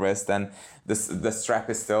from their wrist, and the strap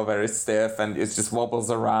is still very stiff, and it just wobbles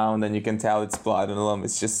around, and you can tell it's platinum.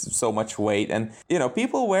 It's just so much weight, and you know,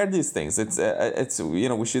 people wear these things. It's you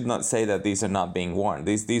know, we should not say that these are not being worn.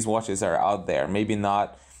 These watches are out there. Maybe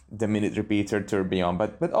not the minute repeater tourbillon,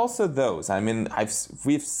 but also those. I mean,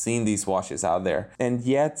 we've seen these watches out there, and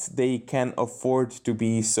yet they can afford to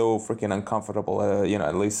be so freaking uncomfortable. You know,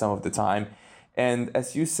 at least some of the time. And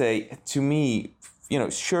as you say, to me, you know,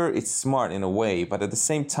 sure, it's smart in a way, but at the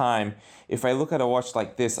same time, if I look at a watch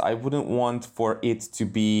like this, I wouldn't want for it to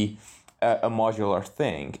be a modular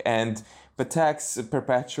thing. And Patek's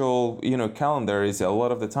perpetual, you know, calendar is a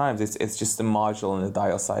lot of the times it's just a module on the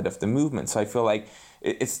dial side of the movement. So I feel like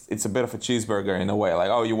it's a bit of a cheeseburger in a way. Like,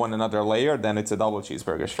 oh, you want another layer? Then it's a double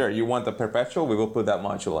cheeseburger. Sure, you want the perpetual? We will put that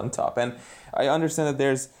module on top. And I understand that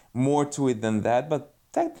there's more to it than that, but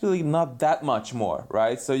technically not that much more,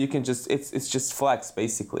 right? So you can just, it's just flex,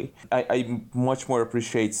 basically. I much more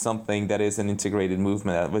appreciate something that is an integrated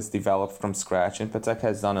movement that was developed from scratch, and Patek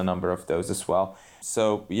has done a number of those as well.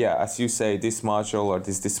 So yeah, as you say, this module or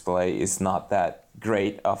this display is not that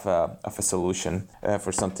great of a solution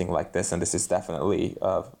for something like this, and this is definitely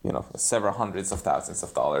you know, several hundreds of thousands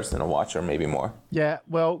of dollars in a watch, or maybe more. Yeah,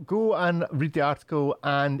 well, go and read the article,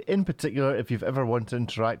 and in particular, if you've ever wanted to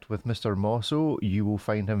interact with Mr. Mosso, you will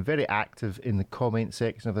find him very active in the comment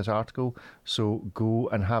section of this article. So go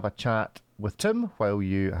and have a chat with Tim while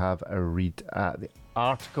you have a read at the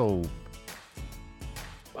article.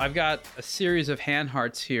 I've got a series of hand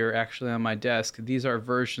hearts here actually on my desk. These are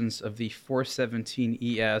versions of the 417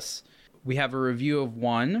 ES. We have a review of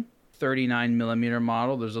one 39 millimeter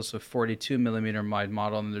model. There's also a 42 millimeter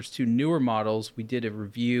model, and there's two newer models. We did a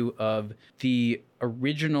review of the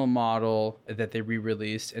original model that they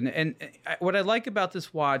re-released. And what I like about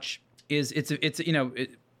this watch is it's you know,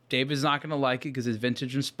 Dave is not going to like it because it's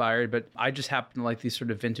vintage inspired, but I just happen to like these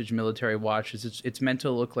sort of vintage military watches. It's meant to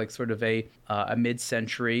look like sort of a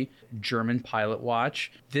mid-century German pilot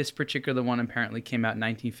watch. This particular one apparently came out in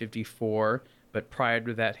 1954, but prior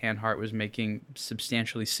to that, Hanhart was making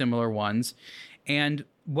substantially similar ones. And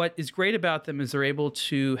what is great about them is they're able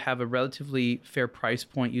to have a relatively fair price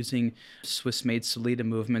point using Swiss-made Solida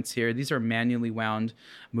movements here. These are manually wound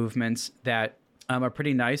movements that are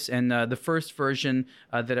pretty nice. And the first version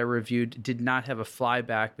that I reviewed did not have a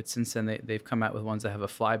flyback, but since then they've come out with ones that have a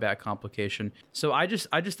flyback complication. So I just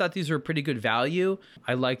thought these were a pretty good value.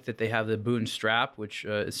 I like that they have the Boon strap, which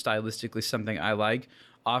is stylistically something I like.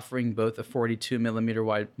 Offering both a 42 millimeter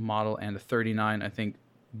wide model and a 39, I think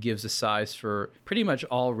gives a size for pretty much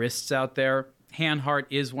all wrists out there. Hanhart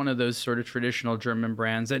is one of those sort of traditional German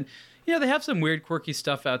brands, and you know, they have some weird quirky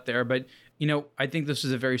stuff out there, but I think this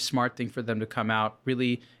is a very smart thing for them to come out.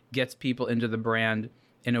 Really gets people into the brand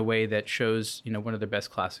in a way that shows, one of their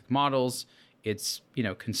best classic models. It's,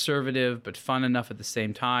 conservative, but fun enough at the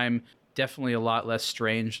same time. Definitely a lot less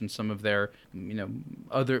strange than some of their,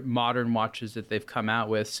 other modern watches that they've come out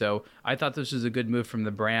with. So I thought this was a good move from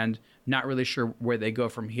the brand. Not really sure where they go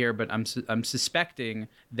from here, but I'm suspecting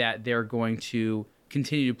that they're going to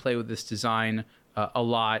continue to play with this design a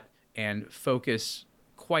lot and focus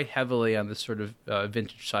quite heavily on this sort of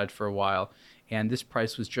vintage side for a while. And this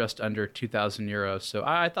price was just under 2,000 euros. So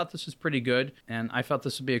I thought this was pretty good, and I felt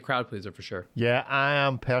this would be a crowd pleaser for sure. Yeah, I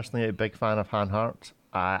am personally a big fan of Hanhart.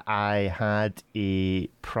 I had a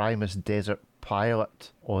Primus Desert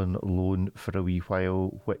Pilot on loan for a wee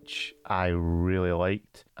while, which I really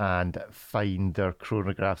liked, and find their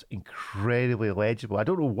chronographs incredibly legible. I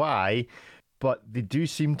don't know why, but they do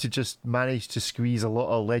seem to just manage to squeeze a lot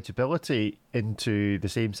of legibility into the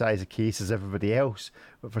same size of case as everybody else.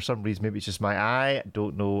 But for some reason, maybe it's just my eye, I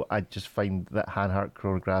don't know. I just find that Hanhart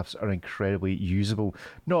chronographs are incredibly usable.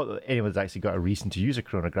 Not that anyone's actually got a reason to use a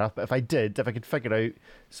chronograph, but if I could figure out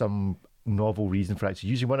some novel reason for actually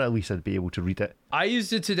using one, at least I'd be able to read it. I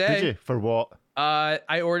used it today. Did you? For what?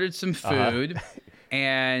 I ordered some food.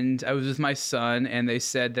 And I was with my son, and they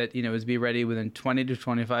said that, it was be ready within 20 to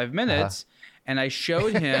 25 minutes. And I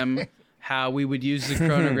showed him how we would use the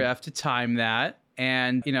chronograph to time that.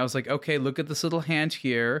 And, I was like, okay, look at this little hand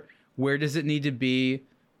here. Where does it need to be,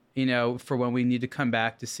 for when we need to come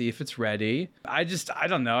back to see if it's ready? I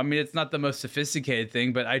don't know. I mean, it's not the most sophisticated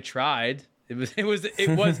thing, but I tried. It was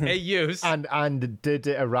a use. And did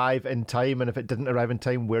it arrive in time? And if it didn't arrive in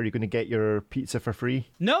time, where are you going to get your pizza for free?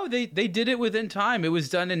 No, they did it within time. It was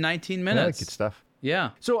done in 19 minutes. Yeah, good stuff.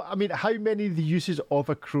 Yeah. So, I mean, how many of the uses of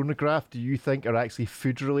a chronograph do you think are actually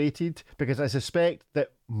food related? Because I suspect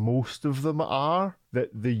that most of them are,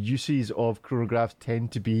 that the uses of chronographs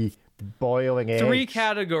tend to be boiling eggs. 3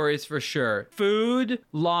 categories for sure: food,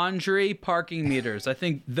 laundry, parking meters. I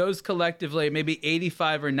think those collectively maybe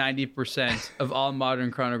 85 or 90% of all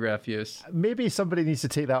modern chronograph use. Maybe somebody needs to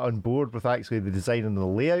take that on board with actually the design and the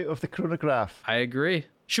layout of the chronograph. I agree.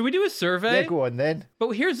 Should we do a survey? Yeah, go on then.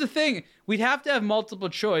 But here's the thing. We'd have to have multiple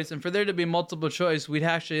choice, and for there to be multiple choice, we'd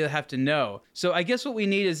actually have to know. So I guess what we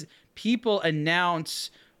need is people announce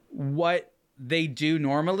what they do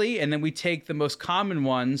normally, and then we take the most common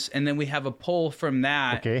ones, and then we have a poll from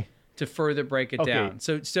that to further break it down.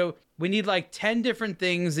 So we need like 10 different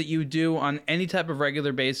things that you do on any type of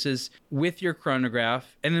regular basis with your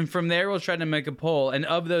chronograph, and then from there we'll try to make a poll, and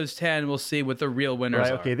of those 10 we'll see what the real winners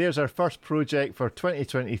are. Okay, there's our first project for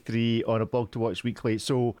 2023 on A Blog to Watch Weekly.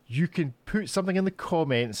 So you can put something in the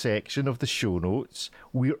comment section of the show notes.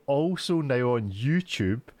 We're also now on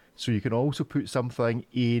YouTube, so you can also put something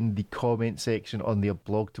in the comment section on the A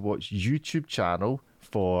Blog to Watch YouTube channel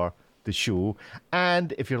for the show.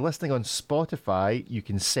 And if you're listening on Spotify, you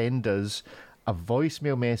can send us a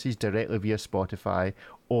voicemail message directly via Spotify,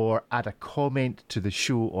 or add a comment to the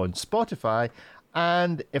show on Spotify.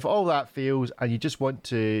 And if all that fails and you just want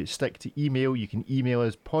to stick to email, you can email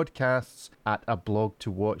us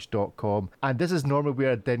podcasts@ablogtowatch.com. And this is normally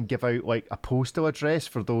where I'd then give out like a postal address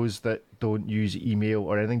for those that don't use email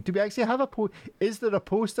or anything. Do we actually have is there a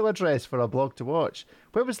postal address for A Blog to Watch?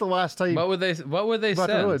 When was the last time? What would they send? I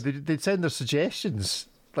don't know. They'd send their suggestions.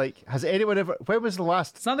 Like, has anyone ever? When was the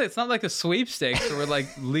last? It's not like a sweepstakes where we're like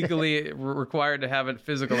legally required to have a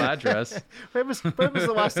physical address. when was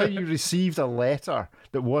the last time you received a letter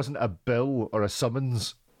that wasn't a bill or a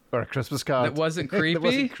summons or a Christmas card? That wasn't creepy. That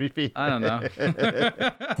wasn't creepy. I don't know.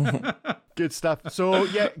 Good stuff. So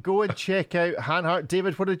yeah, go and check out Hanhart.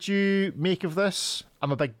 David, what did you make of this?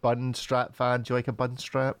 I'm a big bun strap fan. Do you like a bun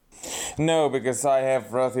strap? No, because I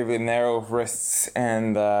have relatively narrow wrists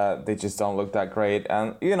and they just don't look that great.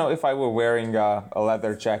 And, if I were wearing a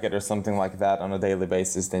leather jacket or something like that on a daily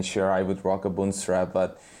basis, then sure, I would rock a bun strap.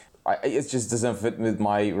 But it just doesn't fit with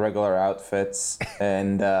my regular outfits,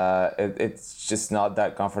 and it's just not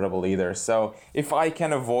that comfortable either. So if I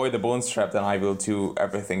can avoid a bun strap, then I will do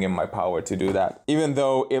everything in my power to do that. Even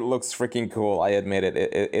though it looks freaking cool, I admit it.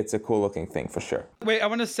 It's a cool looking thing for sure. Wait, I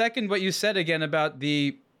want to second what you said again about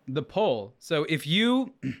the poll. So if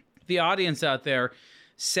you, the audience out there,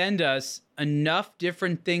 send us enough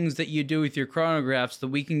different things that you do with your chronographs that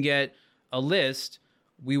we can get a list,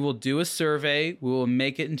 we will do a survey. We will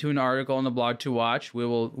make it into an article on the Blog to Watch. We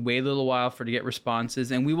will wait a little while to get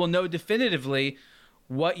responses, and we will know definitively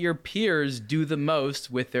what your peers do the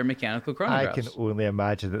most with their mechanical chronographs. I can only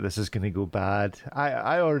imagine that this is going to go bad.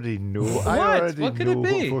 I already know. What? I already What could know it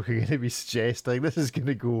be? what we're going to be suggesting. This is going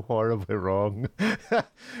to go horribly wrong. But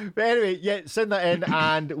anyway, yeah, send that in,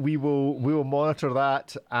 and we will monitor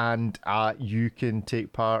that, and you can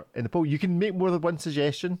take part in the poll. You can make more than one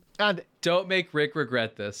suggestion, and don't make Rick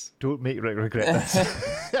regret this. don't make Rick regret this.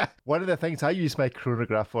 One of the things I use my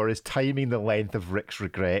chronograph for is timing the length of Rick's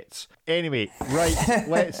regrets. Anyway, right,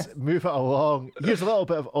 let's move it along. Here's a little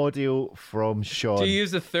bit of audio from Sean. Do you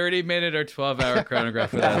use a 30-minute or 12-hour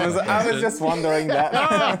chronograph for that? I was just wondering that.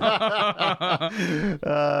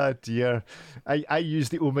 Ah, dear. I use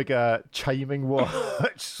the Omega chiming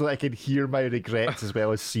watch so I can hear my regrets as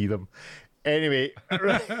well as see them. Anyway,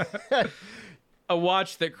 right. A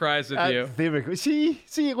watch that cries with you. There we go. See,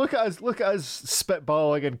 look at us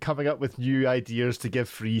spitballing and coming up with new ideas to give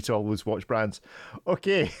free to all those watch brands.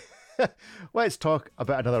 Okay, let's talk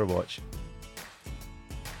about another watch.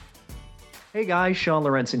 Hey guys, Sean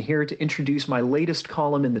Lorenzen here to introduce my latest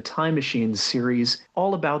column in the Time Machines series,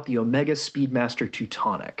 all about the Omega Speedmaster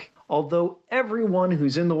Teutonic. Although everyone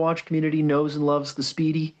who's in the watch community knows and loves the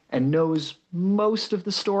Speedy and knows most of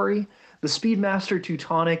the story, the Speedmaster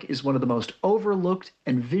Teutonic is one of the most overlooked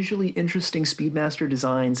and visually interesting Speedmaster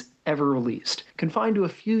designs ever released. Confined to a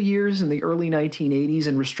few years in the early 1980s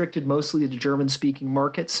and restricted mostly to German-speaking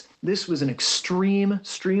markets, this was an extreme,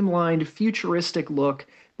 streamlined, futuristic look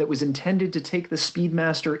that was intended to take the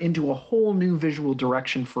Speedmaster into a whole new visual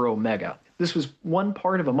direction for Omega. This was one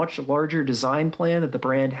part of a much larger design plan that the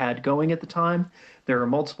brand had going at the time. There are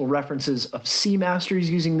multiple references of Seamasters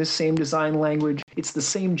using this same design language. It's the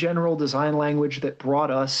same general design language that brought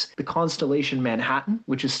us the Constellation Manhattan,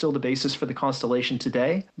 which is still the basis for the Constellation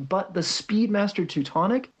today. But the Speedmaster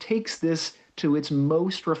Teutonic takes this to its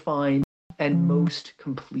most refined and most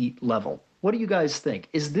complete level. What do you guys think?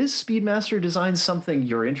 Is this Speedmaster design something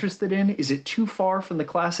you're interested in? Is it too far from the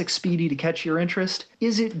classic Speedy to catch your interest?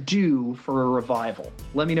 Is it due for a revival?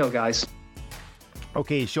 Let me know, guys.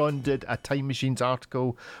 Okay, Sean did a Time Machines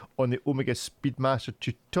article on the Omega Speedmaster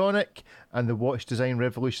Teutonic and the watch design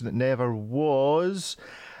revolution that never was.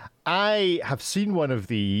 I have seen one of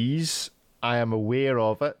these. I am aware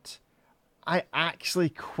of it. I actually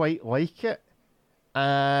quite like it.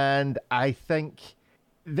 And I think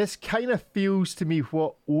this kind of feels to me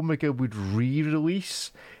what Omega would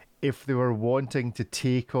re-release if they were wanting to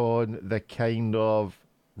take on the kind of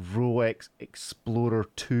Rolex Explorer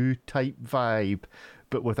 2 type vibe,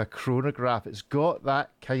 but with a chronograph. It's got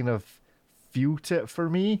that kind of feel to it for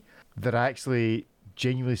me that actually,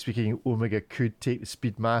 genuinely speaking, Omega could take the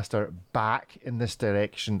Speedmaster back in this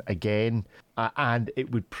direction again, and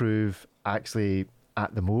it would prove actually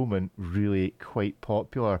at the moment really quite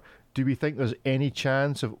popular. Do we think there's any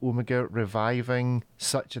chance of Omega reviving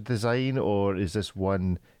such a design, or is this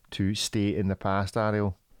one to stay in the past,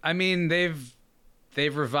 Ariel? I mean, they've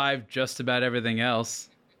revived just about everything else.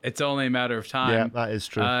 It's only a matter of time. Yeah, that is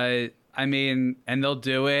true. I mean, and they'll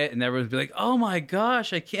do it, and everyone's be like, "Oh my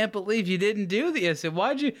gosh, I can't believe you didn't do this! And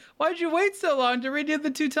why'd you wait so long to redo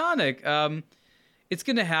the Teutonic?" It's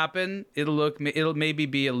gonna happen. It'll maybe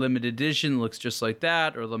be a limited edition, looks just like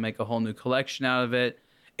that, or they'll make a whole new collection out of it.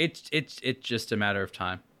 It's just a matter of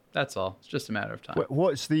time. That's all. It's just a matter of time.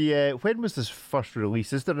 What's the when was this first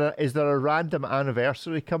release? Is there a random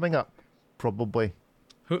anniversary coming up? Probably.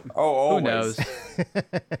 Who knows?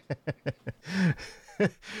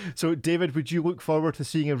 So, David, would you look forward to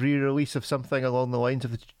seeing a re-release of something along the lines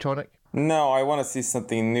of the Teutonic? No, I want to see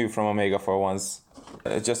something new from Omega for once,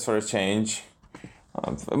 just for a change.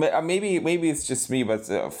 Maybe it's just me,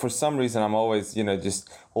 but for some reason I'm always, just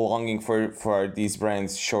longing for these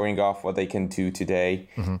brands showing off what they can do today,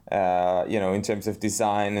 in terms of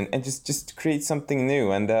design and just create something new,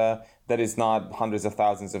 and that is not hundreds of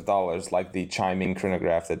thousands of dollars like the chiming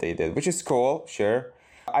chronograph that they did, which is cool, sure.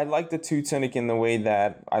 I like the Teutonic in the way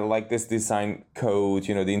that I like this design code,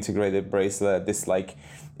 the integrated bracelet,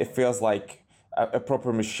 it feels like a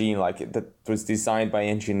proper machine, like that was designed by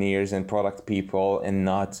engineers and product people and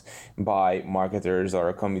not by marketers or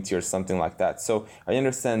a committee or something like that. So I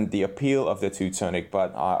understand the appeal of the Teutonic,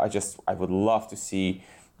 but I would love to see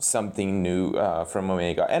something new from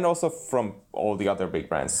Omega and also from all the other big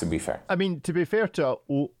brands, to be fair. I mean, to be fair to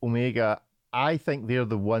Omega, I think they're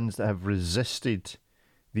the ones that have resisted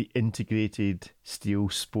the integrated steel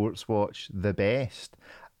sports watch the best.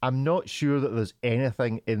 I'm not sure that there's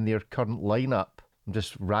anything in their current lineup, I'm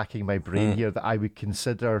just racking my brain here, that I would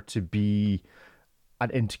consider to be an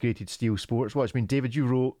integrated steel sports watch. I mean, David, you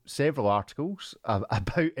wrote several articles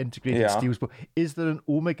about integrated steel sports. Is there an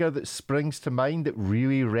Omega that springs to mind that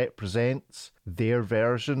really represents their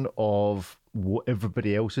version of what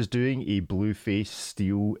everybody else is doing, a blue-faced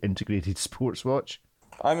steel integrated sports watch?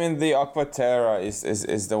 I mean, the Aquaterra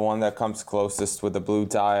is the one that comes closest with the blue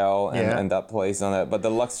dial and that plays on it. But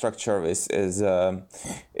the lug structure is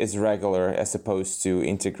regular as opposed to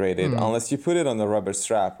integrated, unless you put it on the rubber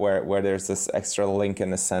strap where there's this extra link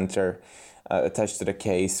in the center attached to the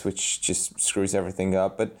case, which just screws everything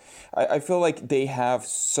up. But I feel like they have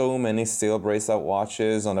so many steel bracelet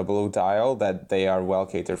watches on a blue dial that they are well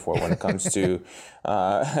catered for when it comes to,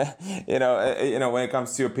 when it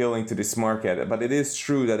comes to appealing to this market. But it is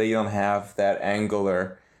true that they don't have that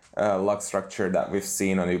angular lug structure that we've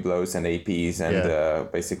seen on Hublots and APs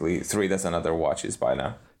and basically 3 dozen other watches by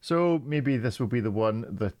now. So maybe this will be the one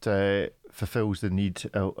that fulfills the need,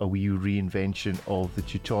 a wee reinvention of the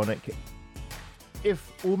Teutonic.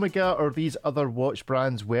 If Omega or these other watch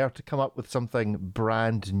brands were to come up with something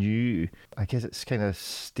brand new, I guess it's kind of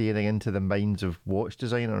staring into the minds of watch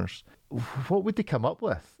designers. What would they come up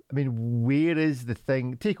with? I mean, where is the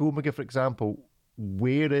thing? Take Omega, for example.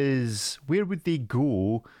 Where would they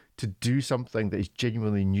go to do something that is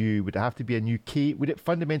genuinely new? Would it have to be a new K? Would it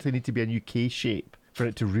fundamentally need to be a new K shape for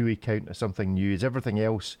it to really count as something new? Is everything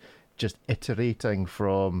else just iterating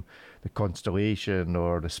from the Constellation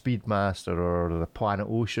or the Speedmaster or the Planet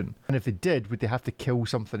Ocean? And if they did, would they have to kill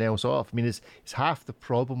something else off? I mean, it's half the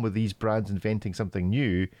problem with these brands inventing something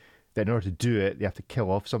new, that in order to do it, they have to kill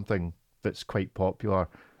off something that's quite popular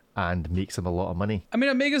and makes them a lot of money. I mean,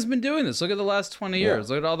 Omega's been doing this. Look at the last 20 years.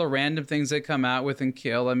 Look at all the random things they come out with and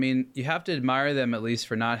kill. I mean, you have to admire them at least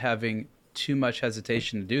for not having too much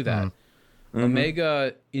hesitation to do that.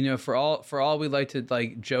 Omega, for all we like to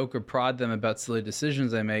like joke or prod them about silly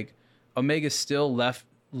decisions they make, Omega's still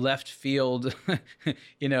left field,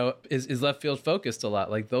 is left field focused a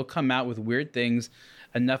lot. Like they'll come out with weird things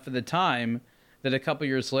enough of the time that a couple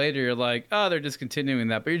years later you're like, oh, they're discontinuing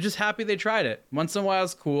that, but you're just happy they tried it. Once in a while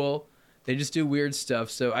it's cool. They just do weird stuff.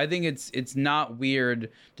 So I think it's not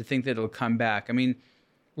weird to think that it'll come back. I mean,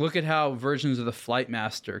 look at how versions of the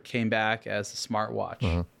Flightmaster came back as a smartwatch.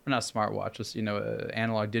 Or not smartwatch, just,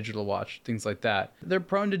 analog digital watch, things like that. They're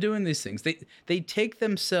prone to doing these things. They take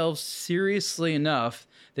themselves seriously enough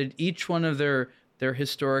that each one of their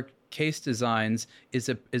historic case designs is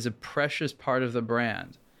a precious part of the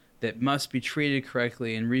brand that must be treated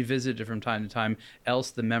correctly and revisited from time to time,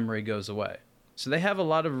 else the memory goes away. So they have a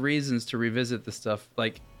lot of reasons to revisit the stuff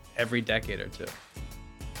like every decade or two.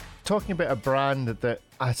 Talking about a brand that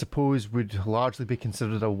I suppose would largely be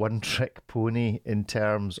considered a one-trick pony in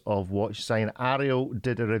terms of watch design, Ariel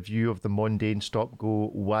did a review of the Mondaine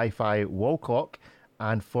Stop-Go Wi-Fi wall clock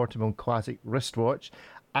and 40mm classic wristwatch.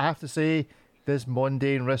 I have to say, this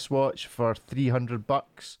Mondaine wristwatch for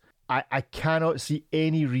 $300, I cannot see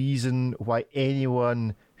any reason why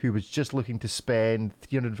anyone who was just looking to spend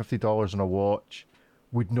 $350 on a watch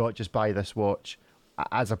would not just buy this watch,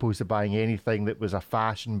 as opposed to buying anything that was a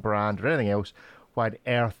fashion brand or anything else. Why on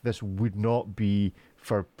earth this would not be,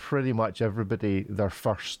 for pretty much everybody, their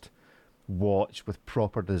first watch with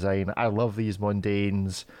proper design. I love these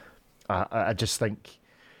Mondaines. I just think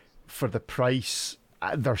for the price,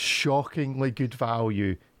 they're shockingly good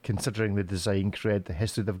value considering the design cred, the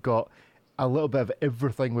history. They've got a little bit of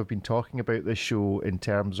everything we've been talking about this show in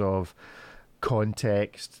terms of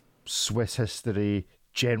context, Swiss history,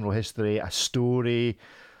 general history, a story.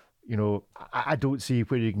 I don't see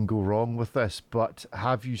where you can go wrong with this, but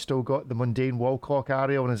have you still got the Mondaine wall clock,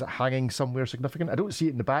 Ariel, and is it hanging somewhere significant? I don't see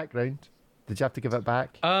it in the background. Did you have to give it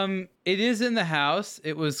back? It is in the house.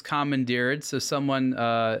 It was commandeered, so someone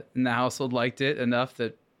in the household liked it enough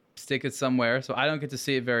that stick it somewhere. So I don't get to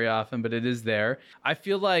see it very often, but it is there. I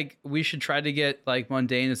feel like we should try to get like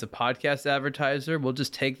Mondaine as a podcast advertiser. We'll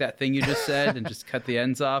just take that thing you just said and just cut the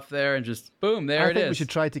ends off there and just boom, there it is. I think we should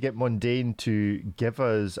try to get Mondaine to give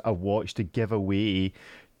us a watch to give away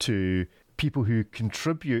to people who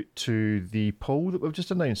contribute to the poll that we've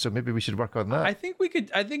just announced. So maybe we should work on that. I think we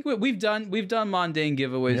could. I think we've done Mondaine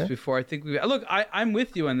giveaways before. I think I'm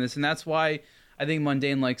with you on this, and that's why I think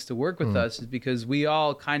Mondaine likes to work with us, is because we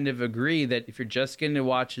all kind of agree that if you're just getting into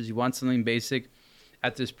watches, you want something basic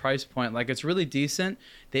at this price point. Like, it's really decent.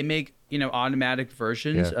 They make, automatic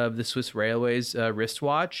versions of the Swiss Railways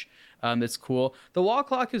wristwatch. That's cool. The wall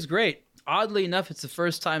clock is great. Oddly enough, it's the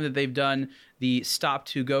first time that they've done the stop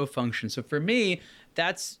to go function. So for me,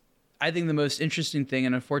 that's, I think, the most interesting thing.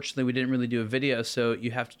 And unfortunately, we didn't really do a video, so you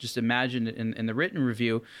have to just imagine it in the written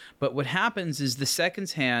review. But what happens is the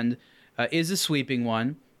seconds hand is a sweeping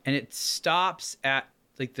one. and it stops at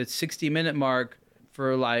like the 60-minute mark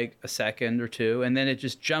for like a second or two, and then it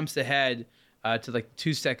just jumps ahead to like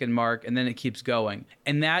the 2-second mark, and then it keeps going.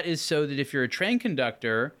 And that is so that if you're a train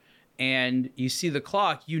conductor and you see the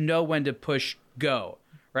clock, you know when to push go,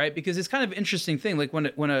 right? Because it's kind of an interesting thing. Like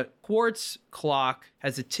when a quartz clock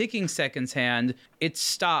has a ticking seconds hand, it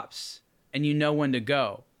stops and you know when to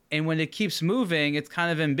go. And when it keeps moving, it's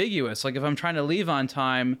kind of ambiguous. Like if I'm trying to leave on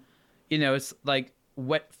time, it's like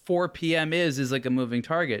what 4 p.m. is like a moving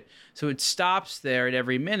target. So it stops there at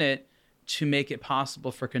every minute to make it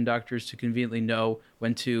possible for conductors to conveniently know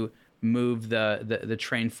when to move the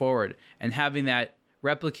train forward. And having that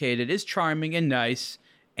replicated is charming and nice.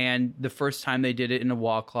 And the first time they did it in a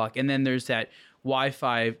wall clock. And then there's that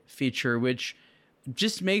Wi-Fi feature, which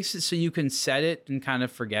just makes it so you can set it and kind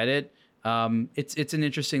of forget it. It's an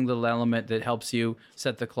interesting little element that helps you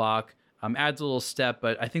set the clock, adds a little step,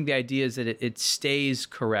 but I think the idea is that it stays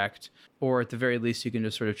correct, or at the very least, you can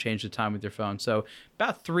just sort of change the time with your phone. So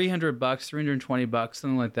about $300, $320,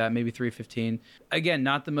 something like that, maybe $315. Again,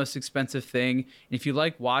 not the most expensive thing. And if you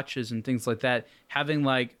like watches and things like that, having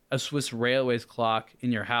like a Swiss Railways clock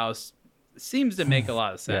in your house seems to make a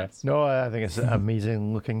lot of sense. Yeah. No, I think it's an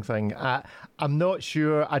amazing looking thing. I'm not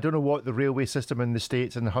sure. I don't know what the railway system in the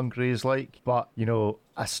States and Hungary is like, but,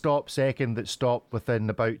 a stop second that stopped within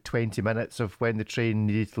about 20 minutes of when the train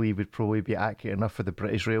needed to leave would probably be accurate enough for the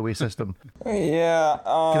British railway system. Yeah.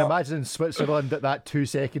 Can imagine in Switzerland that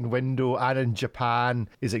 2-second window, and in Japan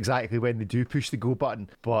is exactly when they do push the go button.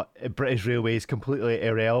 But British railway is completely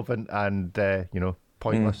irrelevant and,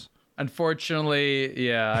 pointless. Unfortunately,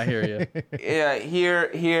 yeah, I hear you. Yeah,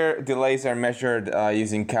 here delays are measured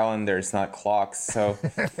using calendars, not clocks. So,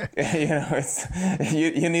 it's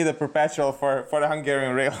you need a perpetual for the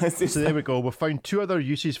Hungarian railway system. So there we go. We've found 2 other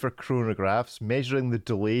uses for chronographs, measuring the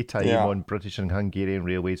delay time on British and Hungarian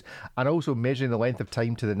railways, and also measuring the length of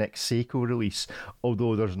time to the next Seiko release,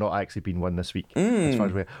 although there's not actually been one this week. As far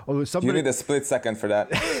as you need a split second for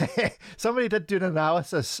that. Somebody did do an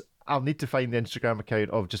analysis. I'll need to find the Instagram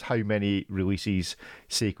account of just how many releases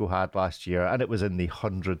Seiko had last year, and it was in the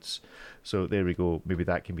hundreds. So there we go. Maybe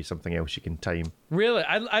that can be something else you can time. Really?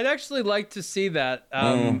 I'd actually like to see that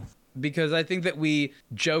because I think that we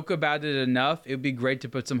joke about it enough. It would be great to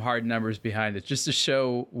put some hard numbers behind it just to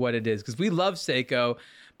show what it is, because we love Seiko,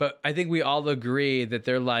 but I think we all agree that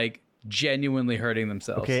they're like genuinely hurting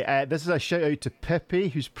themselves. Okay, this is a shout out to Pippi,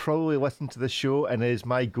 who's probably listened to the show and is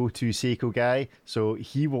my go-to Seiko guy, so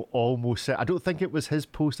he will almost say, I don't think it was his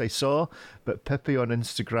post I saw, but Pippi on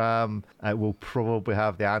Instagram will probably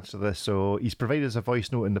have the answer to this. So he's provided us a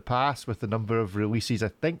voice note in the past with the number of releases, I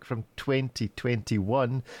think from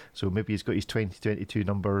 2021, so maybe he's got his 2022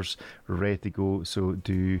 numbers ready to go, so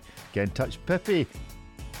do get in touch, Pippi.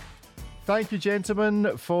 Thank you,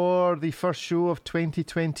 gentlemen, for the first show of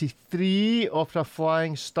 2023. Off to a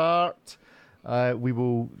flying start. We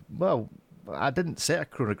will, I didn't set a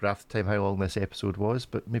chronograph time how long this episode was,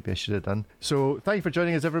 but maybe I should have done. So thank you for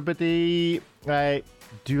joining us, everybody.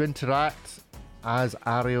 Do interact, as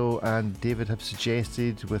Ariel and David have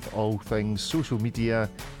suggested, with all things social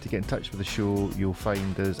media. To get in touch with the show, you'll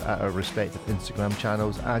find us at our respective Instagram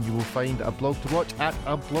channels, and you will find a blog to watch at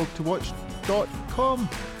ablogtowatch.com.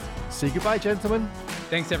 Say goodbye, gentlemen.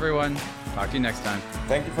 Thanks, everyone. Talk to you next time.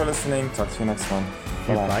 Thank you for listening. Talk to you next time.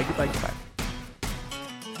 Goodbye.